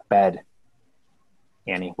kicked the bed.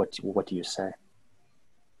 Annie, what do you say?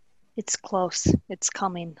 It's close. It's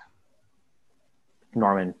coming.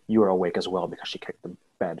 Norman, you are awake as well because she kicked the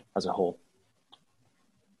bed as a whole.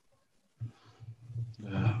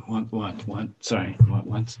 What? Sorry,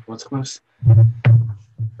 what's close?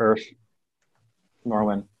 Earth,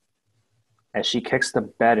 Norman, as she kicks the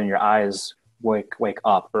bed and your eyes wake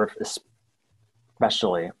up, Earth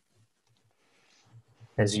especially,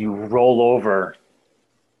 as you roll over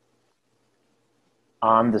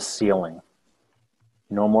on the ceiling,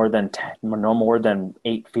 no more than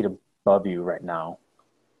 8 feet above you right now,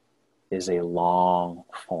 is a long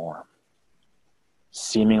form,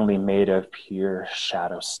 seemingly made of pure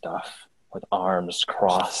shadow stuff, with arms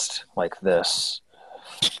crossed like this,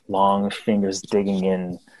 long fingers digging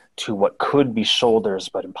in to what could be shoulders,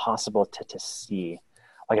 but impossible to see.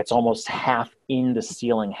 Like it's almost half in the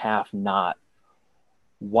ceiling, half not.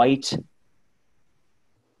 White,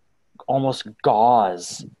 almost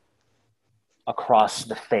gauze across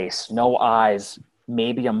the face. No eyes,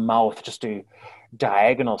 maybe a mouth, just a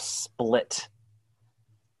diagonal split.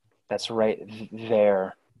 That's right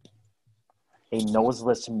there. A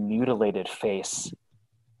noseless, mutilated face.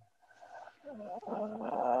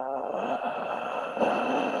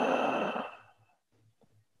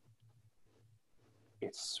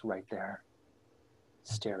 It's right there,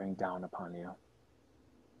 staring down upon you.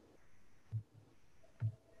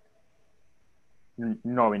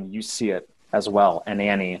 Norman, you see it as well. And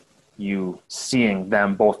Annie, you seeing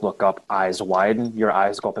them both look up, eyes widen, your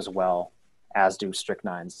eyes go up as well, as do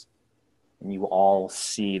Strychnine's. And you all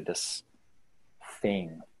see this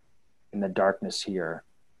thing in the darkness here.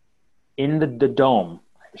 In the dome,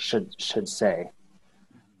 I should say.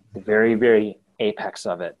 The very, very apex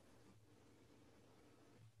of it.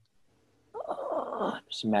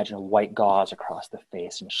 Just imagine white gauze across the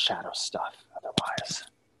face and shadow stuff otherwise.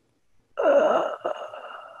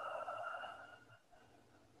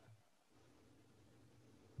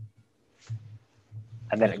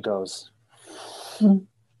 And then it goes. And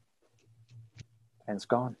it's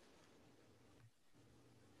gone.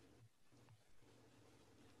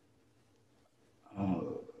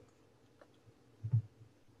 Oh.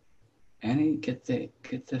 Annie, get the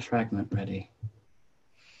fragment ready.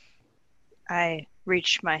 I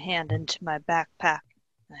reach my hand into my backpack.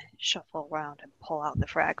 I shuffle around and pull out the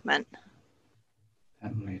fragment.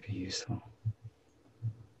 That may be useful.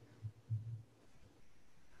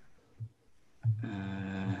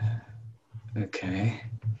 Okay.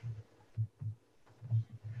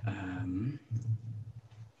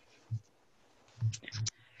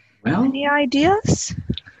 Well, Any ideas?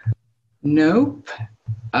 nope.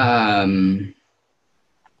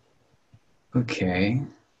 Okay.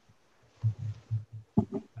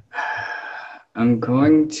 I'm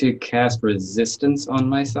going to cast resistance on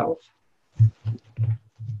myself,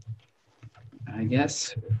 I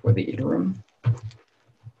guess, for the interim.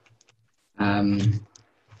 I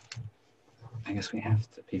guess we have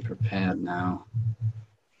to be prepared now.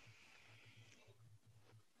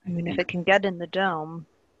 I mean, if it can get in the dome,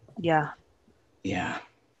 yeah. Yeah.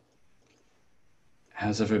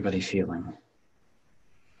 How's everybody feeling?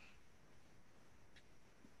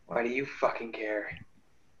 Why do you fucking care?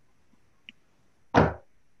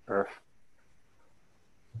 Earth.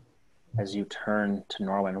 As you turn to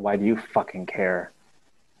Norwin, why do you fucking care?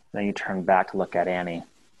 Then you turn back to look at Annie.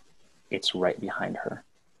 It's right behind her.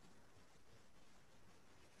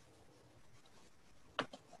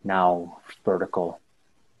 Now vertical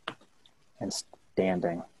and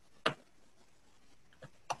standing.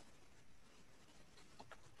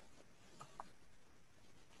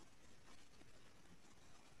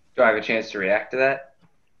 Do I have a chance to react to that?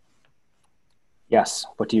 Yes,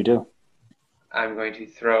 what do you do? I'm going to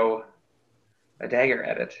throw a dagger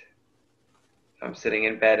at it. I'm sitting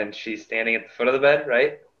in bed and she's standing at the foot of the bed,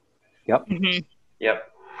 right? Yep. Mm-hmm.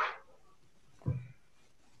 Yep.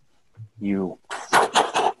 You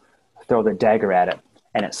throw the dagger at it,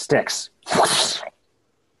 and it sticks.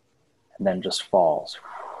 And then just falls.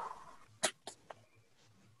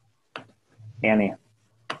 Annie.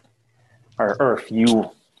 Or Earth,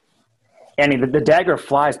 you... Annie, the dagger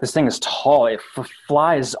flies. This thing is tall. It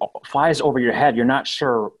flies over your head. You're not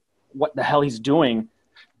sure what the hell he's doing.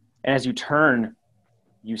 And as you turn,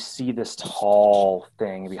 you see this tall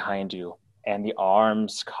thing behind you, and the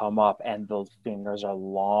arms come up, and the fingers are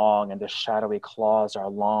long, and the shadowy claws are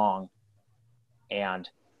long, and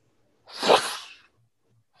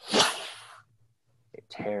it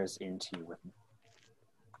tears into you with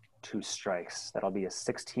 2 strikes. That'll be a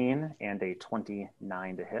 16 and a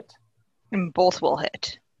 29 to hit. And both will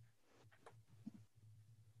hit.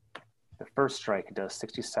 The first strike does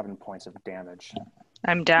 67 points of damage.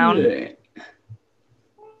 I'm down.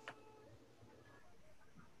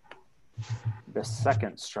 The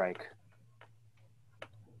second strike,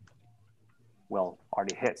 well,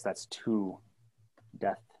 already hits. That's 2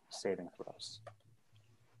 death saving throws.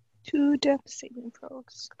 2 death saving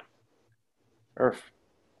throws. Urf,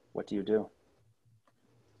 what do you do?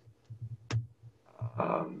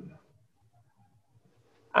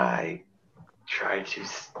 I try to.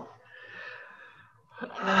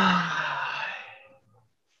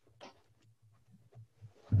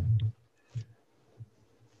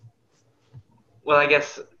 Well, I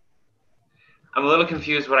guess I'm a little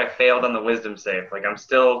confused what I failed on the wisdom save. Like, I'm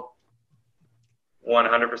still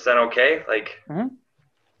 100% okay? Like,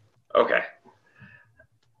 Okay.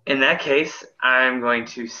 In that case, I'm going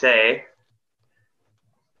to say,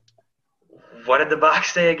 what did the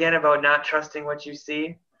box say again about not trusting what you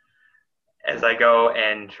see? As I go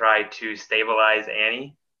and try to stabilize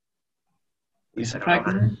Annie. Use the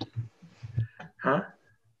fragment? Huh?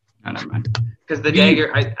 Oh, never mind. Because the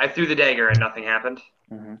dagger, I threw the dagger and nothing happened.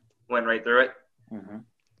 Mm-hmm. Went right through it. Mm-hmm.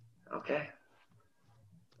 Okay.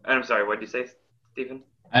 I'm sorry, what did you say, Stephen?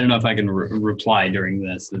 I don't know if I can reply during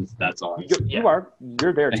this. That's all.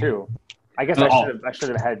 You're there too. I guess I should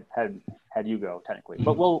have had you go technically,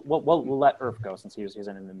 but we'll let Earth go since he's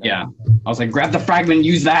in the middle. Yeah, I was like, grab the fragment,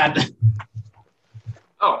 use that.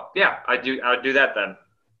 Oh yeah, I'll do that then.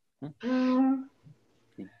 You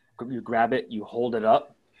grab it, you hold it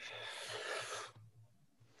up,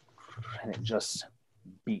 and it just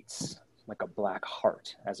beats like a black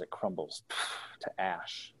heart as it crumbles to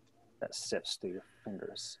ash that sifts through your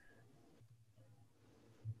fingers.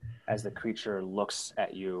 As the creature looks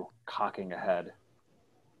at you, cocking a head,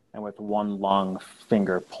 and with one long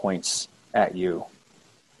finger points at you,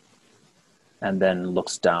 and then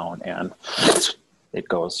looks down, and it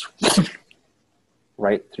goes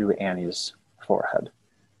right through Annie's forehead.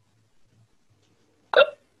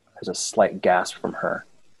 There's a slight gasp from her.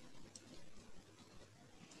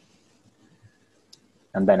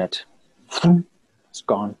 And then it's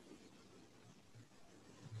gone.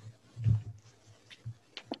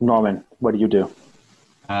 Norman, what do you do?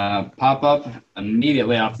 Pop up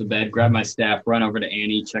immediately off the bed, grab my staff, run over to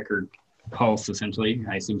Annie, check her pulse, essentially.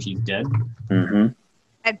 I assume she's dead. Mm-hmm.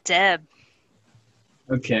 At Deb.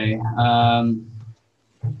 Okay.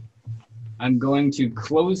 I'm going to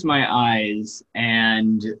close my eyes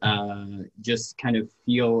and just kind of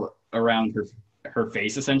feel around her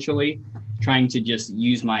face, essentially, trying to just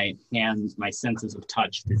use my hands, my senses of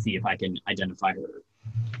touch to see if I can identify her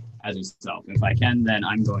as herself. If I can, then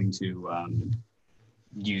I'm going to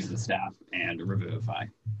use the staff and revivify.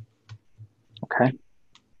 Okay.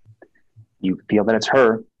 You feel that it's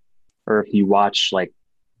her, or if you watch, like,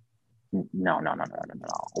 no.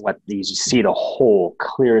 What you see the hole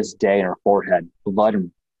clear as day in her forehead, blood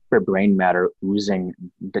and brain matter oozing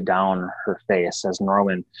down her face as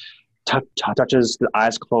Norman touches the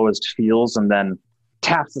eyes closed, feels, and then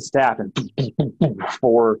taps the staff, and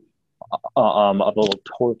four of the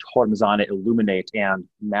little totems on it illuminate, and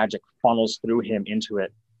magic funnels through him into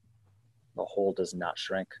it. The hole does not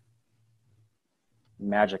shrink.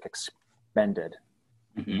 Magic expended.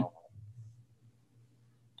 Mm-hmm.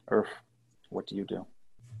 Earth, what do you do?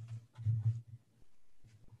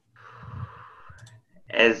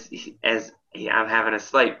 As I'm having a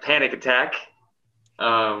slight panic attack,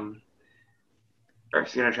 Earth's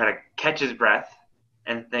going to try to catch his breath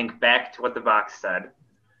and think back to what the box said,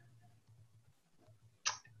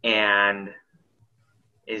 and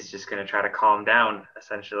is just going to try to calm down,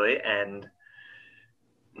 essentially, and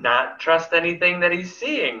not trust anything that he's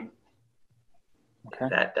seeing. Okay.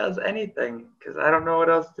 If that does anything, because I don't know what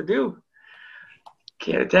else to do.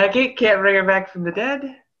 Can't attack it, can't bring it back from the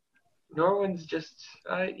dead. Norwin's just,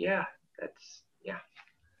 yeah.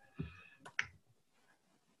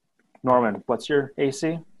 Norman, what's your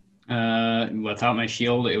AC? Without my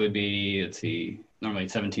shield, it would be, let's see, normally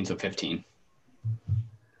 17, so 15.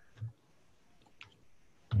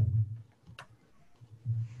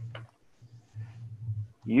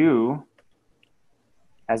 You,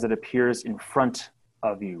 as it appears in front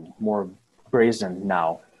of you, more brazen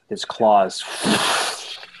now, his claws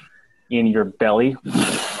in your belly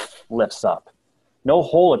lifts up, No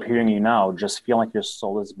hole appearing in you now, just feel like your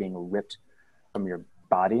soul is being ripped from your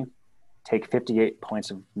body. Take 58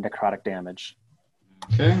 points of necrotic damage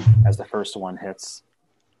Okay. as the first one hits.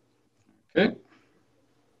 Okay.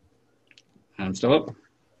 I'm still up.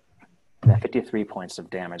 And then 53 points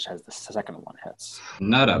of damage as the second one hits.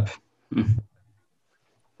 Not up.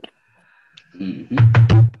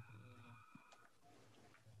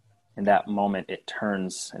 In that moment, it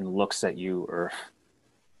turns and looks at you, Earth,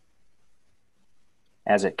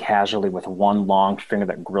 as it casually, with one long finger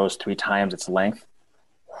that grows 3 times its length,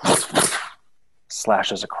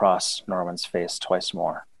 slashes across Norman's face twice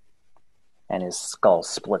more. And his skull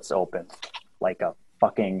splits open like a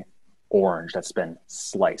fucking orange that's been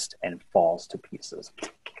sliced and falls to pieces.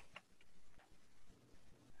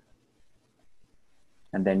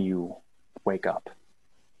 And then you wake up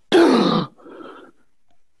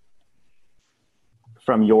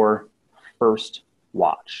from your first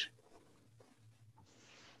watch.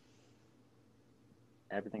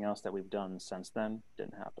 Everything else that we've done since then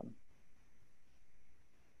didn't happen.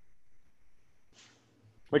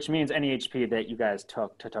 Which means any HP that you guys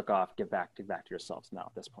took off, give back to yourselves now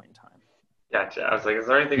at this point in time. Gotcha. I was like, is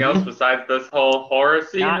there anything else besides this whole horror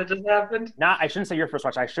scene that just happened? I shouldn't say your first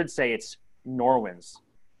watch. I should say it's Norwin's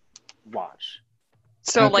watch.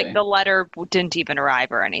 So, Okay. like, the letter didn't even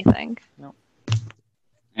arrive or anything. No.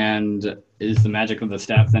 And is the magic of the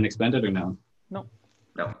staff then expended or no? No,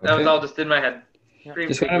 that Okay. was all just in my head. Yeah. Dream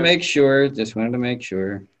Just wanted to sequence. make sure. Just wanted to make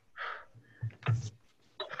sure.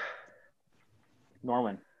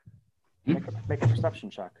 Norwin, Hmm? make a perception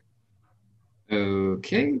check.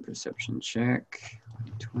 Okay, perception check.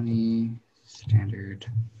 20, standard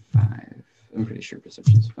 5. I'm pretty sure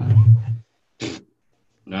perception's 5.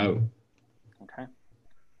 No. Okay. And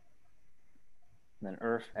then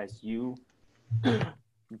Earth, as you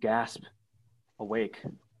gasp awake,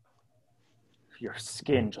 your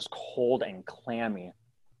skin just cold and clammy.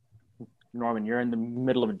 Norman, you're in the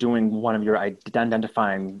middle of doing one of your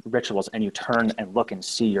identifying rituals, and you turn and look and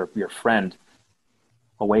see your friend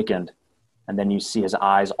awakened. And then you see his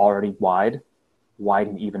eyes already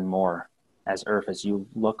widen even more. As Earth, as you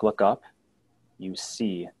look up, you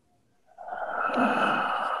see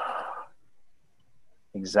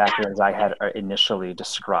exactly as I had initially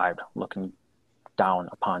described, looking down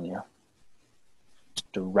upon you,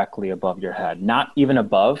 directly above your head. Not even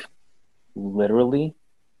above, literally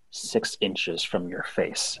 6 inches from your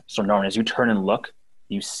face. So Norman, as you turn and look,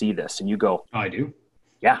 you see this and you go, Oh, I do?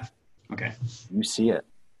 yeah, Okay. you see it.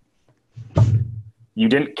 You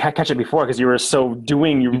didn't catch it before because you were so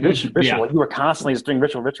doing your ritual. Yeah. You were constantly just doing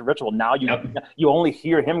ritual. Now you only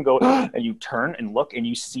hear him go, and you turn and look, and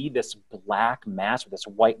you see this black mass with this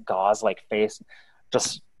white gauze-like face,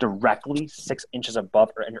 just directly 6 inches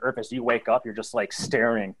above her. And Earth, as you wake up, you're just like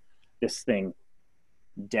staring this thing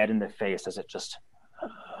dead in the face as it just.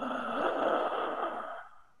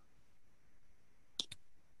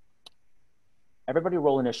 Everybody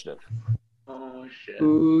roll initiative. Oh, shit.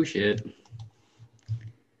 Oh, shit.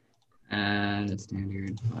 And it's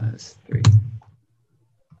standard plus 3.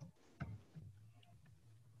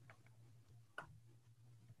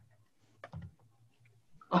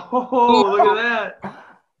 Oh, look at that.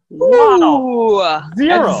 Wow. Ooh.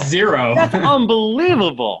 0. That's 0. That's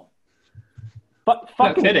unbelievable. But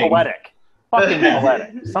fucking kidding. poetic. Fucking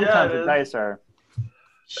poetic. Sometimes Yeah, the dice are.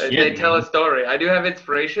 They Shit, tell a man. story. I do have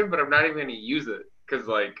inspiration, but I'm not even going to use it because,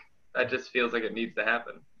 like, that just feels like it needs to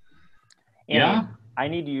happen. Yeah. I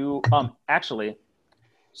need you. Actually,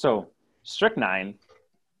 so Strychnine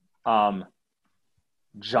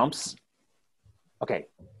jumps. Okay,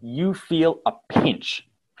 you feel a pinch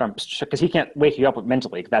from because he can't wake you up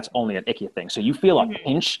mentally. That's only an icky thing. So you feel a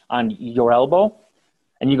pinch on your elbow,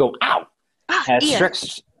 and you go, "Ow!" As Ian.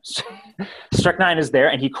 Strychnine is there,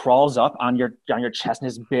 and he crawls up on your chest, and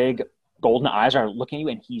his big golden eyes are looking at you,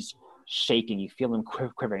 and he's shaking. You feel him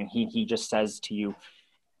quivering. He just says to you,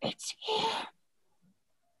 "It's here."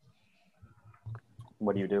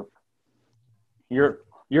 What do? You're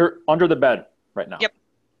under the bed right now. Yep.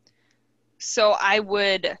 So I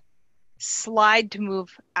would slide to move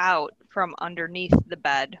out from underneath the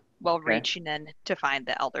bed while Okay. reaching in to find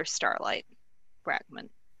the Elder Starlight fragment.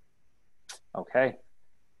 Okay.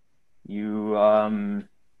 You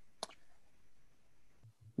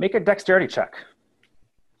make a dexterity check.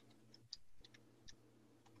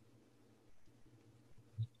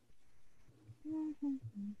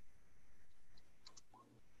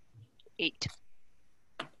 Eight.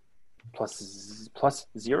 Plus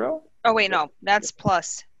 0? Oh wait, no, that's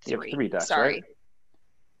plus You have 3. 3 dex, Sorry, right?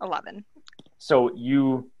 11. So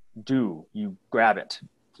you grab it.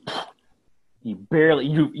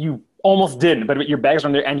 You almost didn't, but your bag's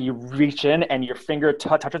on there, and you reach in, and your finger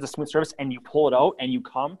touches the smooth surface, and you pull it out, and you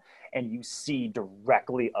come, and you see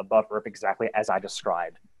directly above Earth exactly as I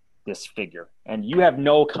described this figure. And you have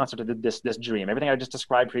no concept of this dream. Everything I just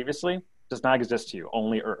described previously does not exist to you,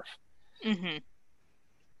 only Earth. Mm-hmm.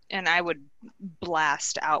 And I would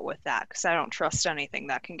blast out with that because I don't trust anything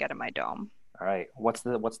that can get in my dome. All right. What's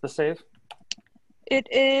the save? It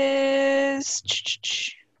is...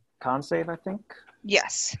 Con save, I think.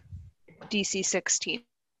 Yes. DC 16.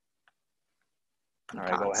 All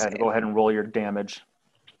right, go ahead and roll your damage.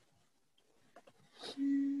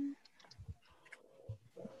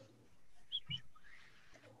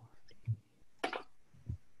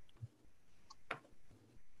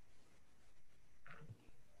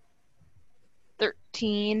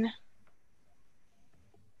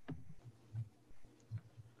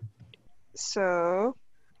 So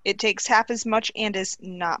it takes half as much and is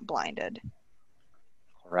not blinded.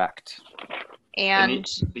 Correct. And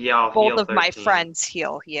I'll both heal of my 13. friends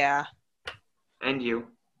heal, yeah. And you.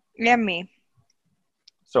 And me.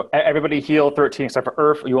 So everybody heal 13 except for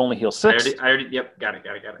Earth. You only heal 6. I already. Yep. Got it.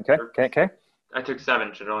 Okay. I took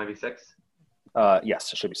 7. Should it only be 6?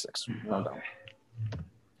 Yes, it should be 6. Okay.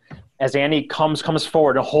 As Annie comes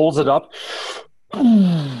forward and holds it up,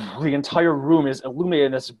 the entire room is illuminated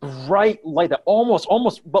in this bright light that almost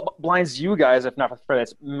blinds you guys, if not for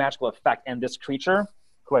its magical effect. And this creature,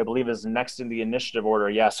 who I believe is next in the initiative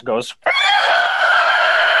order, goes,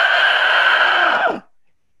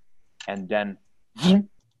 and then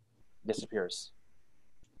disappears.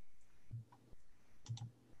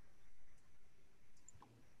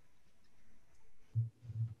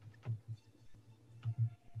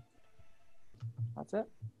 That's it.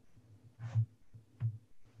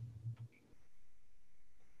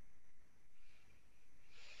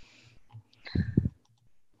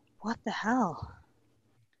 What the hell?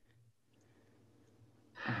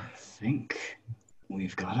 I think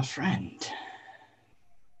we've got a friend.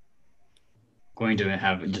 Going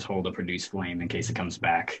to just hold a produce flame in case it comes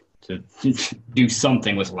back to do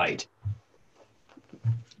something with light.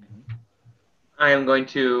 I am going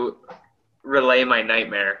to relay my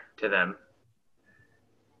nightmare to them.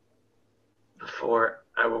 Before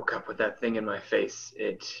I woke up with that thing in my face,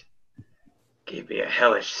 it gave me a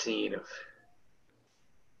hellish scene of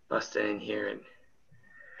busting in here and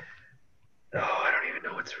I don't even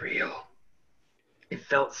know what's real. It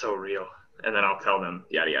felt so real. And then I'll tell them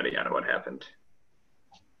yada yada yada what happened.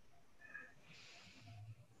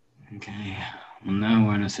 Okay. Well, now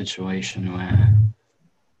we're in a situation where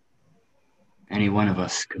any one of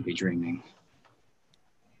us could be dreaming.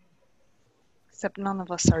 Except none of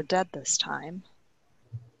us are dead this time.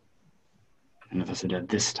 None of us are dead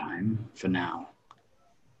this time, for now.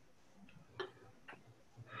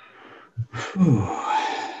 Whew.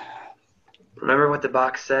 Remember what the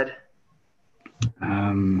box said?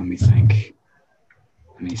 Let me think.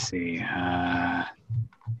 Let me see.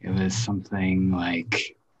 It was something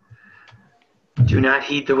like... Do not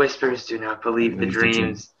heed the whispers, do not believe the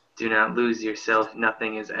dreams, do not lose yourself,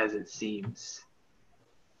 nothing is as it seems.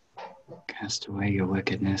 Cast away your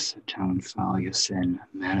wickedness, atone foul your sin,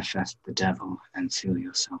 manifest the devil, and seal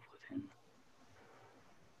yourself within.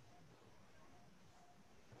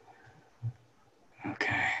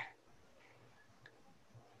 Okay.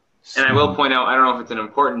 And I will point out, I don't know if it's an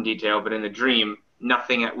important detail, but in the dream,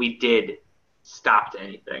 nothing that we did stopped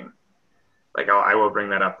anything. Like, I will bring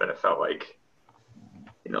that up, that it felt like,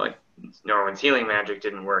 like Norwin's healing magic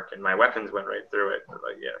didn't work, and my weapons went right through it.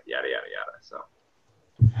 Like, yada, yada, yada. So.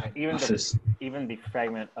 Even the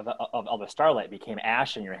fragment of the starlight became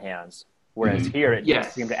ash in your hands, whereas here it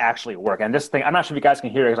didn't seem to actually work. And this thing, I'm not sure if you guys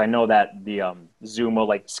can hear it because I know that the Zoom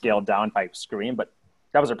will scale down if I scream, but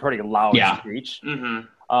that was a pretty loud screech. Mm-hmm.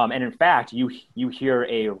 And in fact, you hear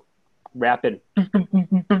a rapid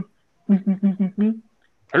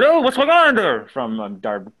 "Hello, what's going on there?" from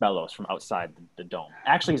Darbelos from outside the dome.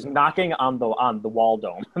 Actually, he's knocking on the wall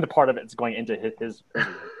dome. The part of it's going into his.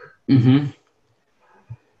 Mm-hmm.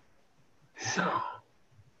 So.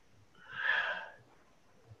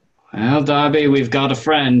 Well, Darby, we've got a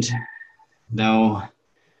friend, though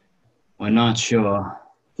we're not sure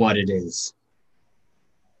what it is.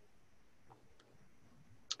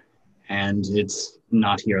 And it's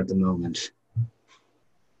not here at the moment.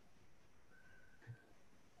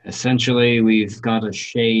 Essentially, we've got a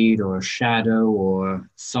shade or a shadow or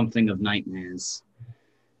something of nightmares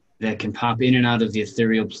that can pop in and out of the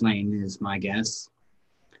ethereal plane, is my guess,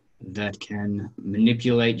 that can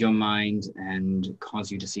manipulate your mind and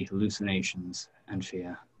cause you to see hallucinations and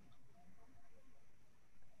fear.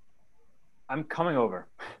 I'm coming over.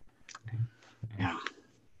 Yeah.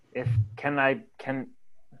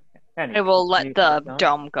 Annie, I will can you let put the it down?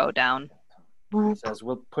 dome go down. It says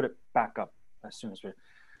we'll put it back up as soon as we.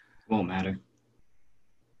 Won't matter.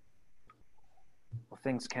 Well,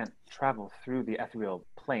 things can't travel through the ethereal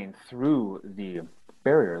plane through the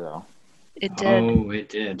barrier, though. It did. Oh, it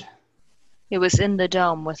did. It was in the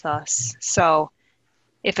dome with us. So,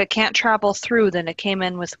 if it can't travel through, then it came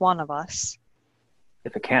in with one of us.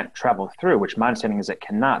 If it can't travel through, which my understanding is it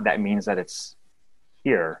cannot, that means that it's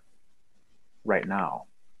here, right now.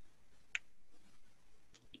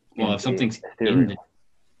 Well, In if something's the ethereal.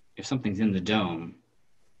 if something's in the dome,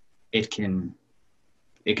 it can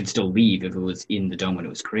still leave if it was in the dome when it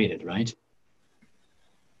was created, right?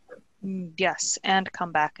 Yes, and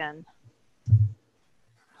come back in.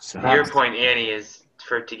 So Your point, Annie, is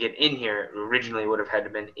for it to get in here, it originally would have had to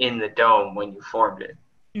been in the dome when you formed it.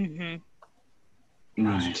 Mm-hmm.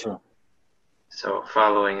 right. True. So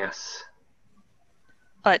following us.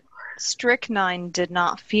 But Strychnine did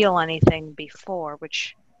not feel anything before,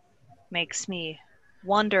 which makes me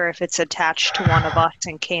wonder if it's attached to one of us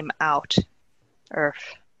and came out. Or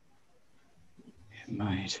It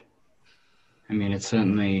might. I mean, it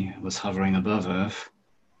certainly was hovering above Earth.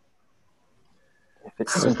 If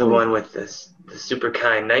it's I was the simply, one with the super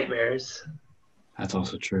kind nightmares. That's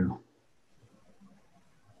also true.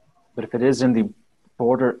 but if it is in the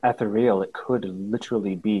border ethereal, it could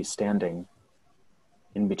literally be standing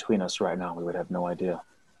in between us right now. We would have no idea.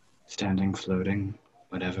 Standing, floating,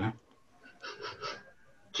 whatever.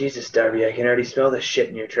 Jesus, Darby, I can already smell the shit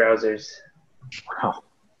in your trousers. Wow.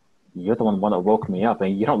 You're the one that woke me up,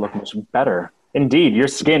 and you don't look much better. Indeed, your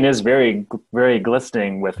skin is very, very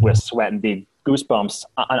glistening with sweat and big goosebumps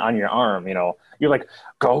on your arm. You know, you're like,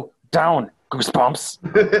 go down, goosebumps.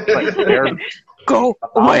 Like they're go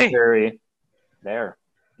away. very there.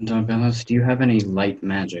 Darbellis, do you have any light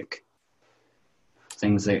magic?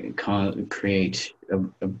 Things that create a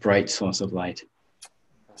bright source of light.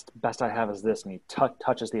 Best I have is this, and he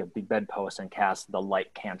touches the bedpost and casts the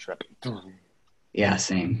light cantrip. Yeah,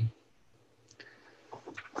 same.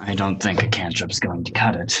 I don't think a cantrip's going to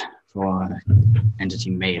cut it for an entity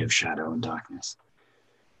made of shadow and darkness.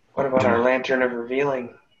 What about our lantern of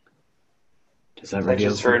revealing? Does that Is that reveal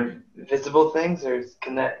just for invisible things, or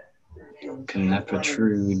can that... Can that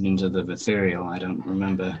protrude into the ethereal? I don't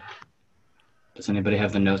remember. Does anybody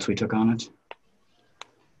have the notes we took on it?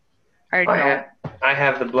 I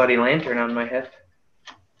have the bloody lantern on my head.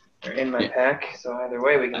 Or in my pack, so either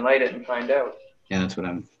way we can light it and find out. Yeah, that's what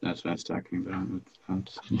I was talking about.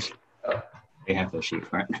 Oh. They have the sheet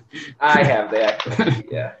for it. I have the actual sheet,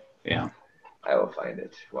 yeah. Yeah. I will find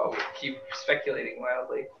it while we keep speculating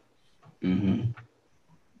wildly. Mm-hmm.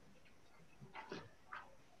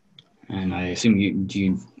 And I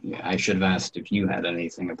assume I should have asked if you had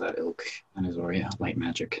anything of that ilk, Anazoria, light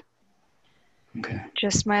magic. Okay.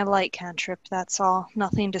 just my light cantrip, that's all.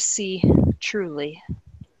 Nothing to see, truly.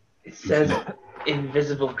 It says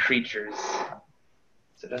invisible creatures.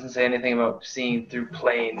 So it doesn't say anything about seeing through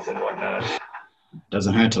planes and whatnot.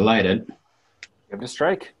 Doesn't hurt to light it. Give it a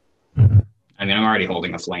strike. I mean, I'm already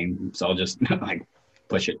holding a flame, so I'll just like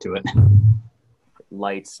push it to it.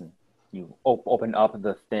 Lights, and you open up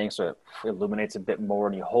the thing so it illuminates a bit more,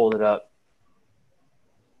 and you hold it up.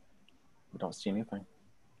 You don't see anything.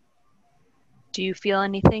 Do you feel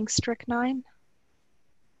anything, Strychnine?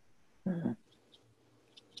 Mm-hmm.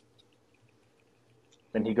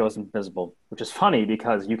 Then he goes invisible, which is funny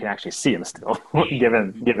because you can actually see him still,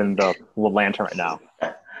 given the lantern right now.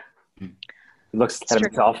 He looks at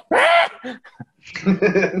himself.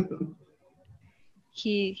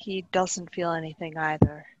 He doesn't feel anything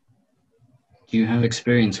either. Do you have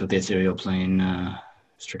experience with the ethereal plane,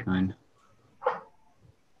 Strychnine?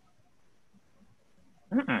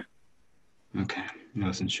 Mm-mm. Okay, I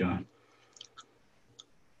wasn't sure.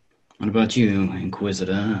 What about you,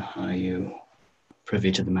 Inquisitor? Are you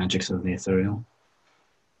privy to the magics of the ethereal?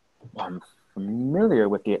 I'm familiar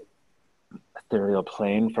with the ethereal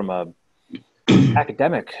plane from a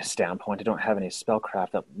academic standpoint. I don't have any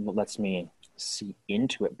spellcraft that lets me see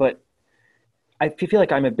into it, but I feel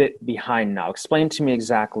like I'm a bit behind now. Explain to me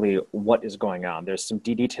exactly what is going on. There's some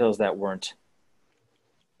details that weren't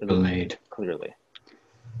Relayed clearly.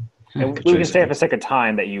 Yeah, And good we can choice. say for a second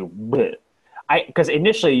time that because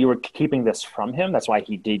initially you were keeping this from him. That's why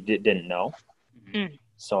he didn't know. Mm.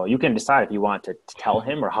 So you can decide if you want to tell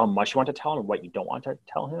him, or how much you want to tell him, or what you don't want to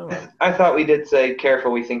tell him. Or... I thought we did say,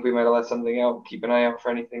 careful, we think we might have let something out. Keep an eye out for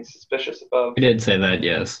anything suspicious above. We did say that,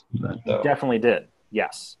 yes. But So, Definitely did,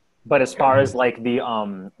 yes. But as far as like the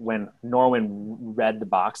when Norwin read the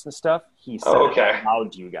box and stuff, he said Oh, okay. it out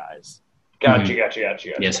loud to you guys. Gotcha.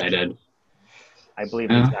 yes, I did. I believe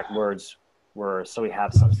the Yeah. exact words were, "So we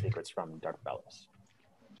have some secrets from Darbellus."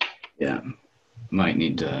 Yeah. Might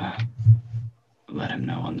need to let him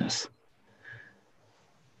know on this.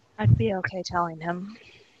 I'd be okay telling him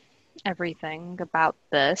everything about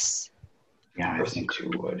this. Yeah, I First think.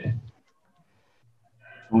 two would.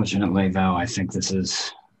 Fortunately, though, I think this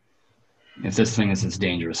is. If this thing is as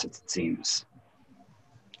dangerous as it seems,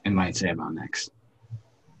 it might save our necks.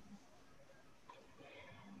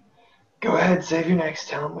 Go ahead, save your necks.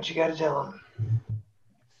 Tell him what you got to tell him.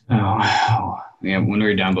 Oh, yeah. When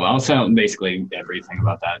we're down below, I'll tell basically everything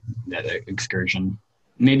about that excursion.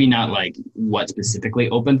 Maybe not like what specifically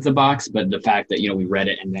opened the box, but the fact that we read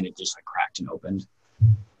it and then it just like cracked and opened,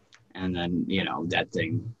 and then that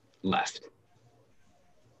thing left.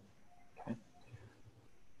 Okay.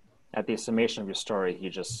 At the summation of your story, he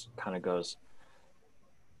just kind of goes,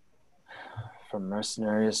 "From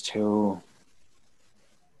mercenaries to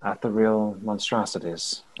ethereal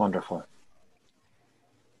monstrosities. Wonderful."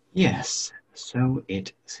 Yes, so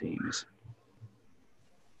it seems.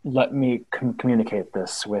 Let me communicate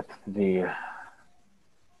this with the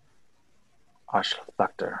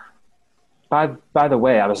Ashlector. By the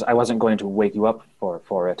way, I wasn't going to wake you up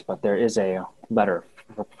for it, but there is a letter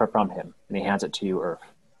from him, and he hands it to you, Irv.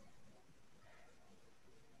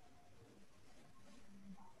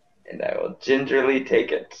 And I will gingerly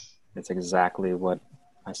take it. It's exactly what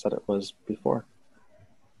I said it was before.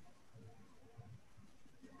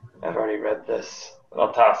 I've already read this.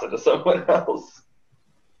 I'll toss it to someone else.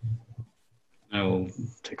 I will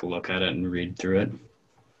take a look at it and read through it.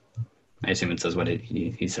 I assume it says what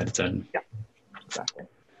he said it said. Exactly.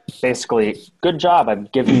 Basically, good job.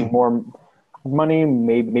 I've given you more money.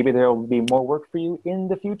 Maybe there will be more work for you in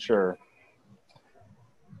the future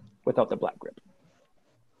without the black grip.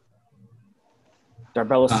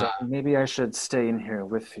 Darbellus said, maybe I should stay in here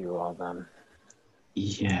with you all then.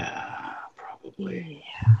 Yeah, probably.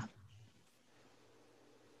 Yeah.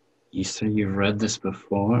 You say you've read this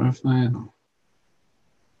before, Phil?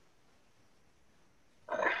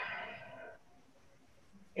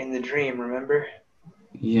 In the dream, remember?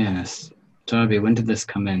 Yes. Darby, when did this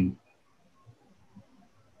come in?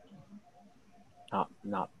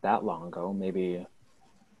 Not that long ago. Maybe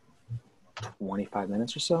 25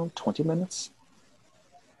 minutes or so. 20 minutes.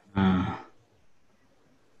 I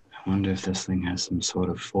wonder if this thing has some sort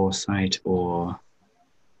of foresight, or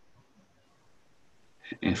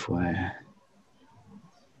if we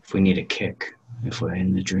need a kick, if we're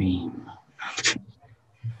in the dream.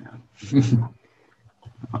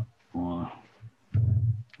 Or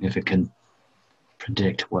if it can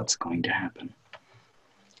predict what's going to happen.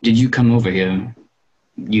 Did you come over here?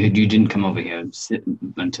 You didn't come over here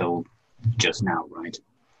until just now, right?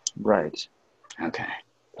 Right. Okay.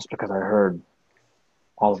 Just because I heard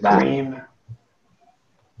all of that. Dream.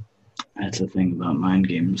 That's the thing about mind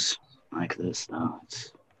games like this, though.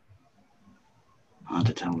 It's hard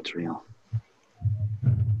to tell what's real.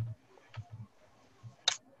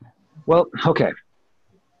 Well, okay.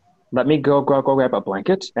 Let me go grab a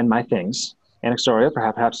blanket and my things. Anaxoria,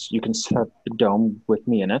 perhaps you can set the dome with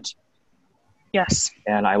me in it. Yes.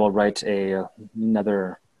 And I will write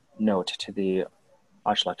another note to the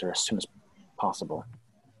Ashlector as soon as possible.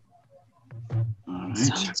 All right.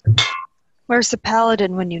 Sounds good. Where's the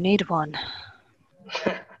paladin when you need one?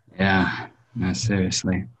 Yeah. No,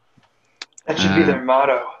 seriously. That should be their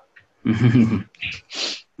motto.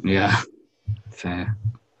 Yeah. Fair.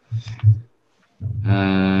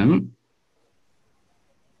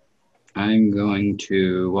 I'm going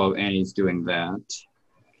to, while Annie's doing that,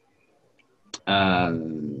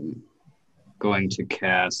 going to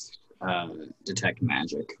cast Detect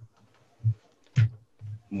Magic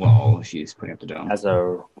while she's putting up the dome. As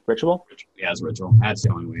a ritual? Yeah, as a ritual. That's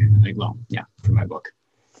the only way. For my book.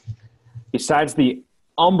 Besides the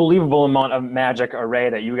unbelievable amount of magic array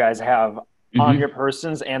that you guys have on your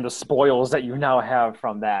persons and the spoils that you now have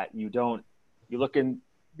from that, you look in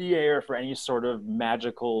the air for any sort of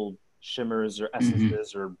magical shimmers or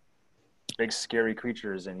essences or big scary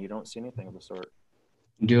creatures, and you don't see anything of the sort.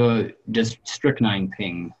 Do a just strychnine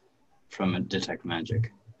ping from a Detect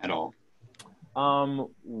Magic at all?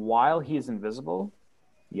 While he's invisible,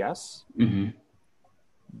 yes. Mm-hmm.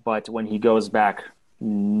 But when he goes back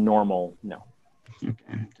normal, no.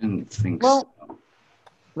 Okay. Didn't think Well, so.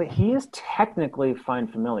 but he is technically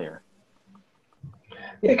find familiar.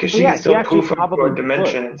 Yeah, because she Yeah, can still he actually poof probably up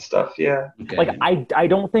dimension would. and stuff, yeah. Okay. Like I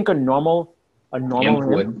don't think a normal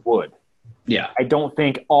Imp would. Yeah. I don't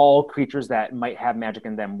think all creatures that might have magic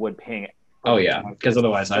in them would ping it. Oh, yeah. Because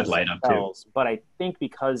otherwise I'd light up too. Spells. But I think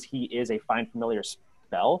because he is a find familiar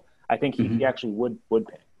spell, I think he actually would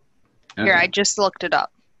ping. Here, I just looked it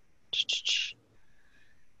up.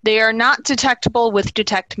 They are not detectable with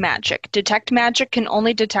Detect Magic. Detect Magic can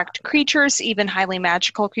only detect creatures, even highly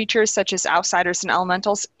magical creatures such as outsiders and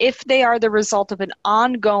elementals, if they are the result of an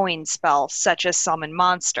ongoing spell, such as Summon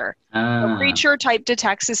Monster. A creature type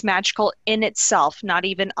detects is magical in itself, not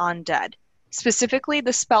even undead. Specifically,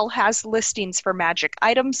 the spell has listings for magic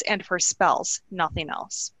items and for spells, nothing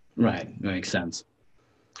else. Right, that makes sense.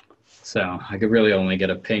 So I could really only get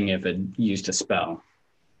a ping if it used a spell.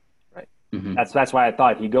 Right. Mm-hmm. That's why I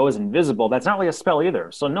thought if he goes invisible, that's not really a spell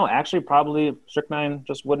either. So no, actually, probably Strychnine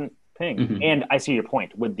just wouldn't ping. Mm-hmm. And I see your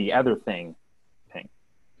point with the other thing, ping.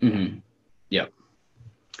 Mm-hmm. Yep.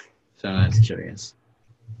 So that's curious,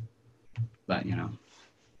 but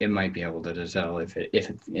it might be able to tell if it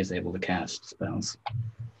is able to cast spells,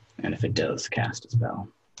 and if it does cast a spell.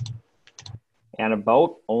 And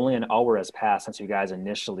about only an hour has passed since you guys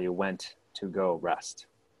initially went to go rest.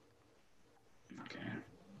 Okay.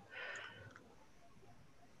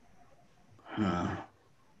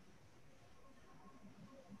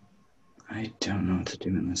 I don't know what to do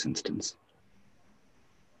in this instance.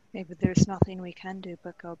 Maybe there's nothing we can do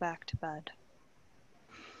but go back to bed.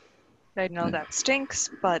 I know that stinks,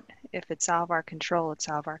 but if it's out of our control, it's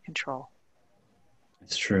out of our control.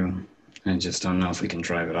 It's true. I just don't know if we can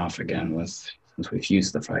drive it off again since we've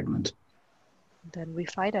used the fragment. Then we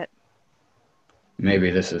fight it.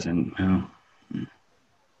 Maybe this isn't. Oh.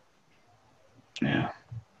 Yeah.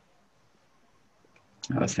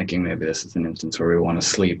 I was thinking maybe this is an instance where we want to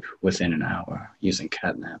sleep within an hour using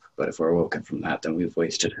catnap, but if we're awoken from that, then we've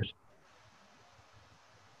wasted it.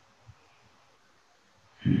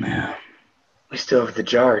 Yeah. We still have the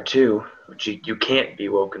jar, too, which you can't be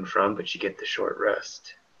woken from, but you get the short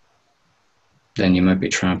rest. Then you might be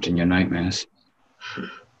trapped in your nightmares.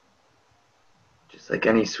 Just like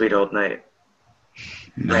any sweet old night.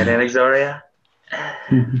 Right, Anaxoria?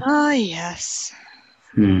 Ah, yes.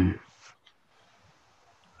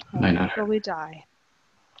 Might not. Until we die.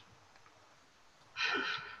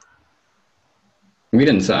 We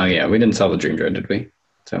didn't sell the Dream Jar, did we?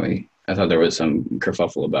 I thought there was some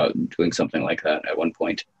kerfuffle about doing something like that at one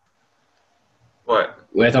point. What?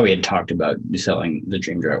 I thought we had talked about selling the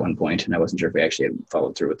Dream Jar at one point, and I wasn't sure if we actually had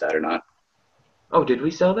followed through with that or not. Oh, did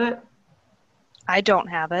we sell that? I don't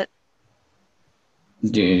have it.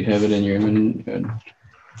 Do you have it in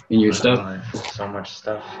your stuff? So much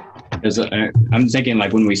stuff. I'm thinking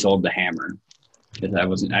like when we sold the hammer.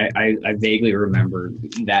 I vaguely remember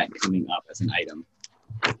that coming up as an item.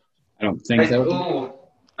 I don't think so.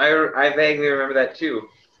 I vaguely remember that too.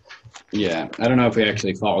 Yeah, I don't know if we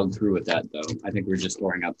actually followed through with that though. I think we're just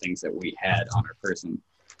storing up things that we had on our person.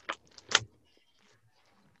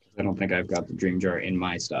 I don't think I've got the Dream Jar in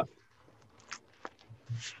my stuff.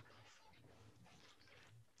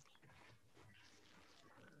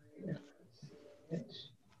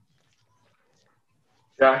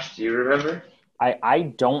 Josh, do you remember?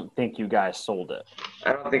 I don't think you guys sold it.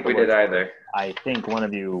 I don't think we did either. I think one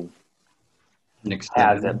of you Nick's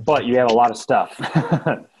has it, but you have a lot of stuff.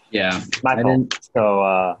 Yeah. My fault. So,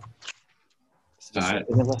 Alright.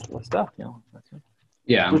 stuff,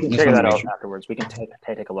 Yeah. We can figure that out afterwards. We can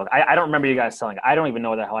take a look. I don't remember you guys selling it. I don't even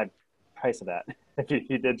know the hell I price of that. If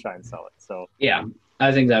you did try and sell it, so yeah,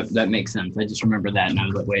 I think that makes sense. I just remember that, and I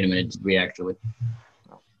was like, wait a minute, did we actually?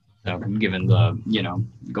 So, given the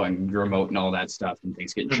going remote and all that stuff, and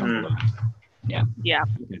things getting shuffled around. Yeah. Yeah.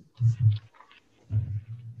 Okay.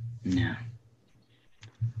 Yeah.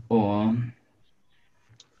 Or,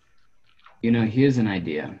 here's an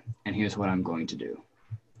idea, and here's what I'm going to do.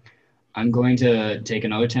 I'm going to take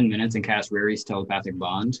another 10 minutes and cast Rary's Telepathic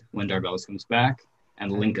Bond when Darbelos comes back,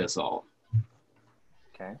 and link us all.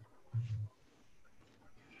 okay.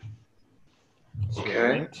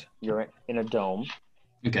 Okay. You're in a dome.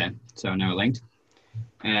 Okay, so now we're linked.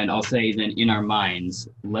 And I'll say then in our minds,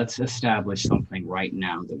 let's establish something right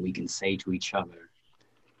now that we can say to each other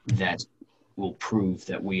that will prove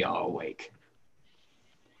that we are awake.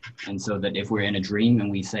 And so that if we're in a dream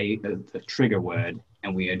and we say the trigger word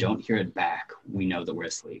and we don't hear it back, we know that we're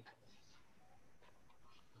asleep.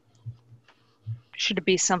 Should it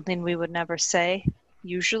be something we would never say,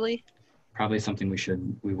 usually? Probably something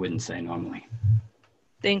we wouldn't say normally.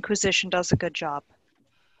 The Inquisition does a good job.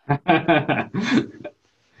 That's I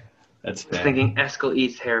was fair. thinking Eskel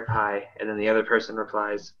eats hair pie, and then the other person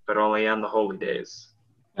replies, but only on the holy days.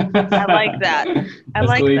 I like that. I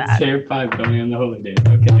like that. Hair pie, but only on the holy days.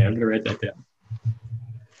 Okay, I'm gonna write that down.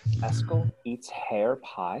 Eskel eats hair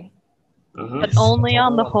pie. Mm-hmm. But only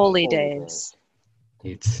on the holy days.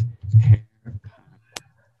 It's hair pie.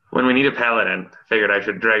 When we need a paladin, I figured I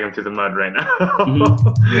should drag him through the mud right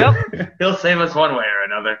now. Yep. He'll save us one way or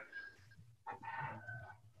another.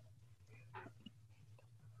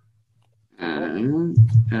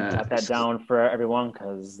 Got that down for everyone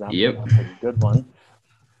because that's Yep. a good one.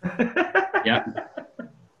 Yeah.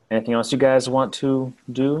 Anything else you guys want to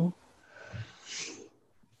do?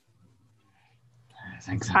 I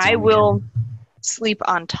think that's I all we will sleep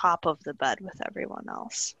on top of the bed with everyone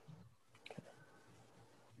else.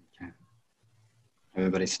 can.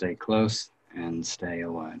 Everybody stay close and stay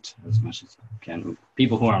alert as much as you can.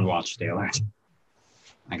 People who are on watch, stay alert.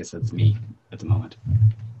 I guess that's me at the moment.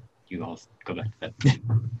 You all go back to bed.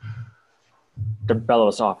 The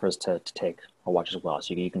Bellows offers to take a watch as well,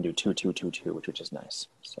 so you can do 2, 2, 2, 2, which is nice.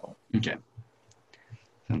 So, Okay.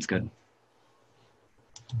 Sounds good.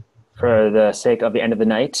 for the sake of the end of the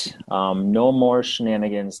night, no more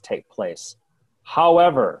shenanigans take place.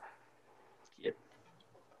 However, Yep.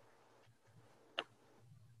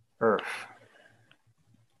 Earth.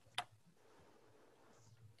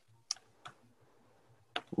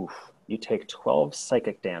 Oof. You take 12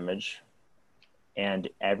 psychic damage, and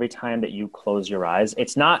every time that you close your eyes,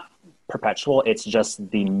 it's not perpetual, it's just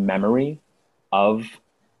the memory of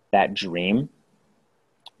that dream.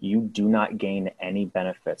 You do not gain any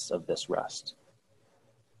benefits of this rest.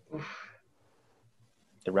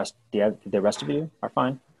 The rest of you are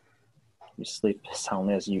fine. You sleep as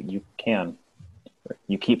soundly as you can.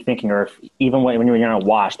 You keep thinking, or even when you're on a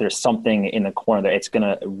watch, there's something in the corner that it's going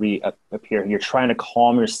to reappear. You're trying to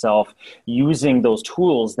calm yourself using those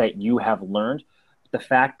tools that you have learned. The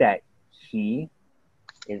fact that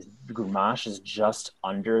Gumash is just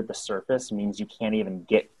under the surface means you can't even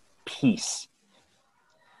get peace.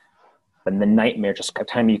 But in the nightmare, just every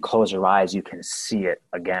time you close your eyes, you can see it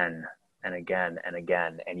again and again and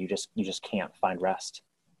again, and you just can't find rest.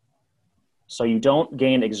 So you don't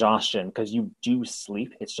gain exhaustion because you do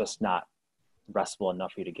sleep. It's just not restful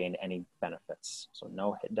enough for you to gain any benefits. So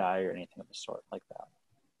no hit die or anything of the sort like that.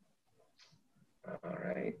 All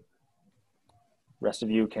right. Rest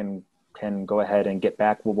of you can go ahead and get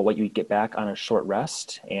back. We'll let you get back on a short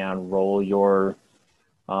rest and roll your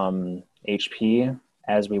HP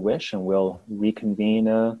as we wish, and we'll reconvene.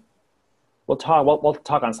 We'll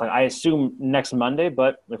talk on Slack. I assume next Monday,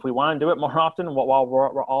 but if we want to do it more often while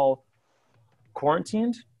we're all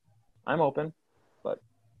quarantined, I'm open, but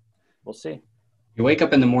we'll see. You wake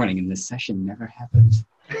up in the morning and this session never happens.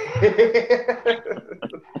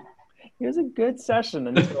 It was a good session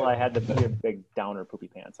until I had to be a big downer poopy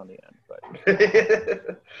pants on the end.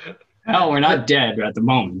 But Well, we're not dead at the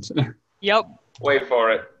moment Yep. Wait for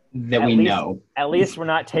it. that we know. At least we're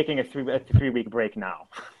not taking a 3-week break now.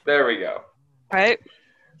 There we go. Right.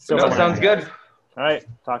 So No, sounds good. All right,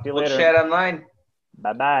 talk to you We'll later. chat online.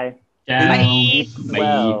 Bye-bye. Down.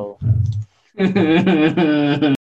 Well. Bye.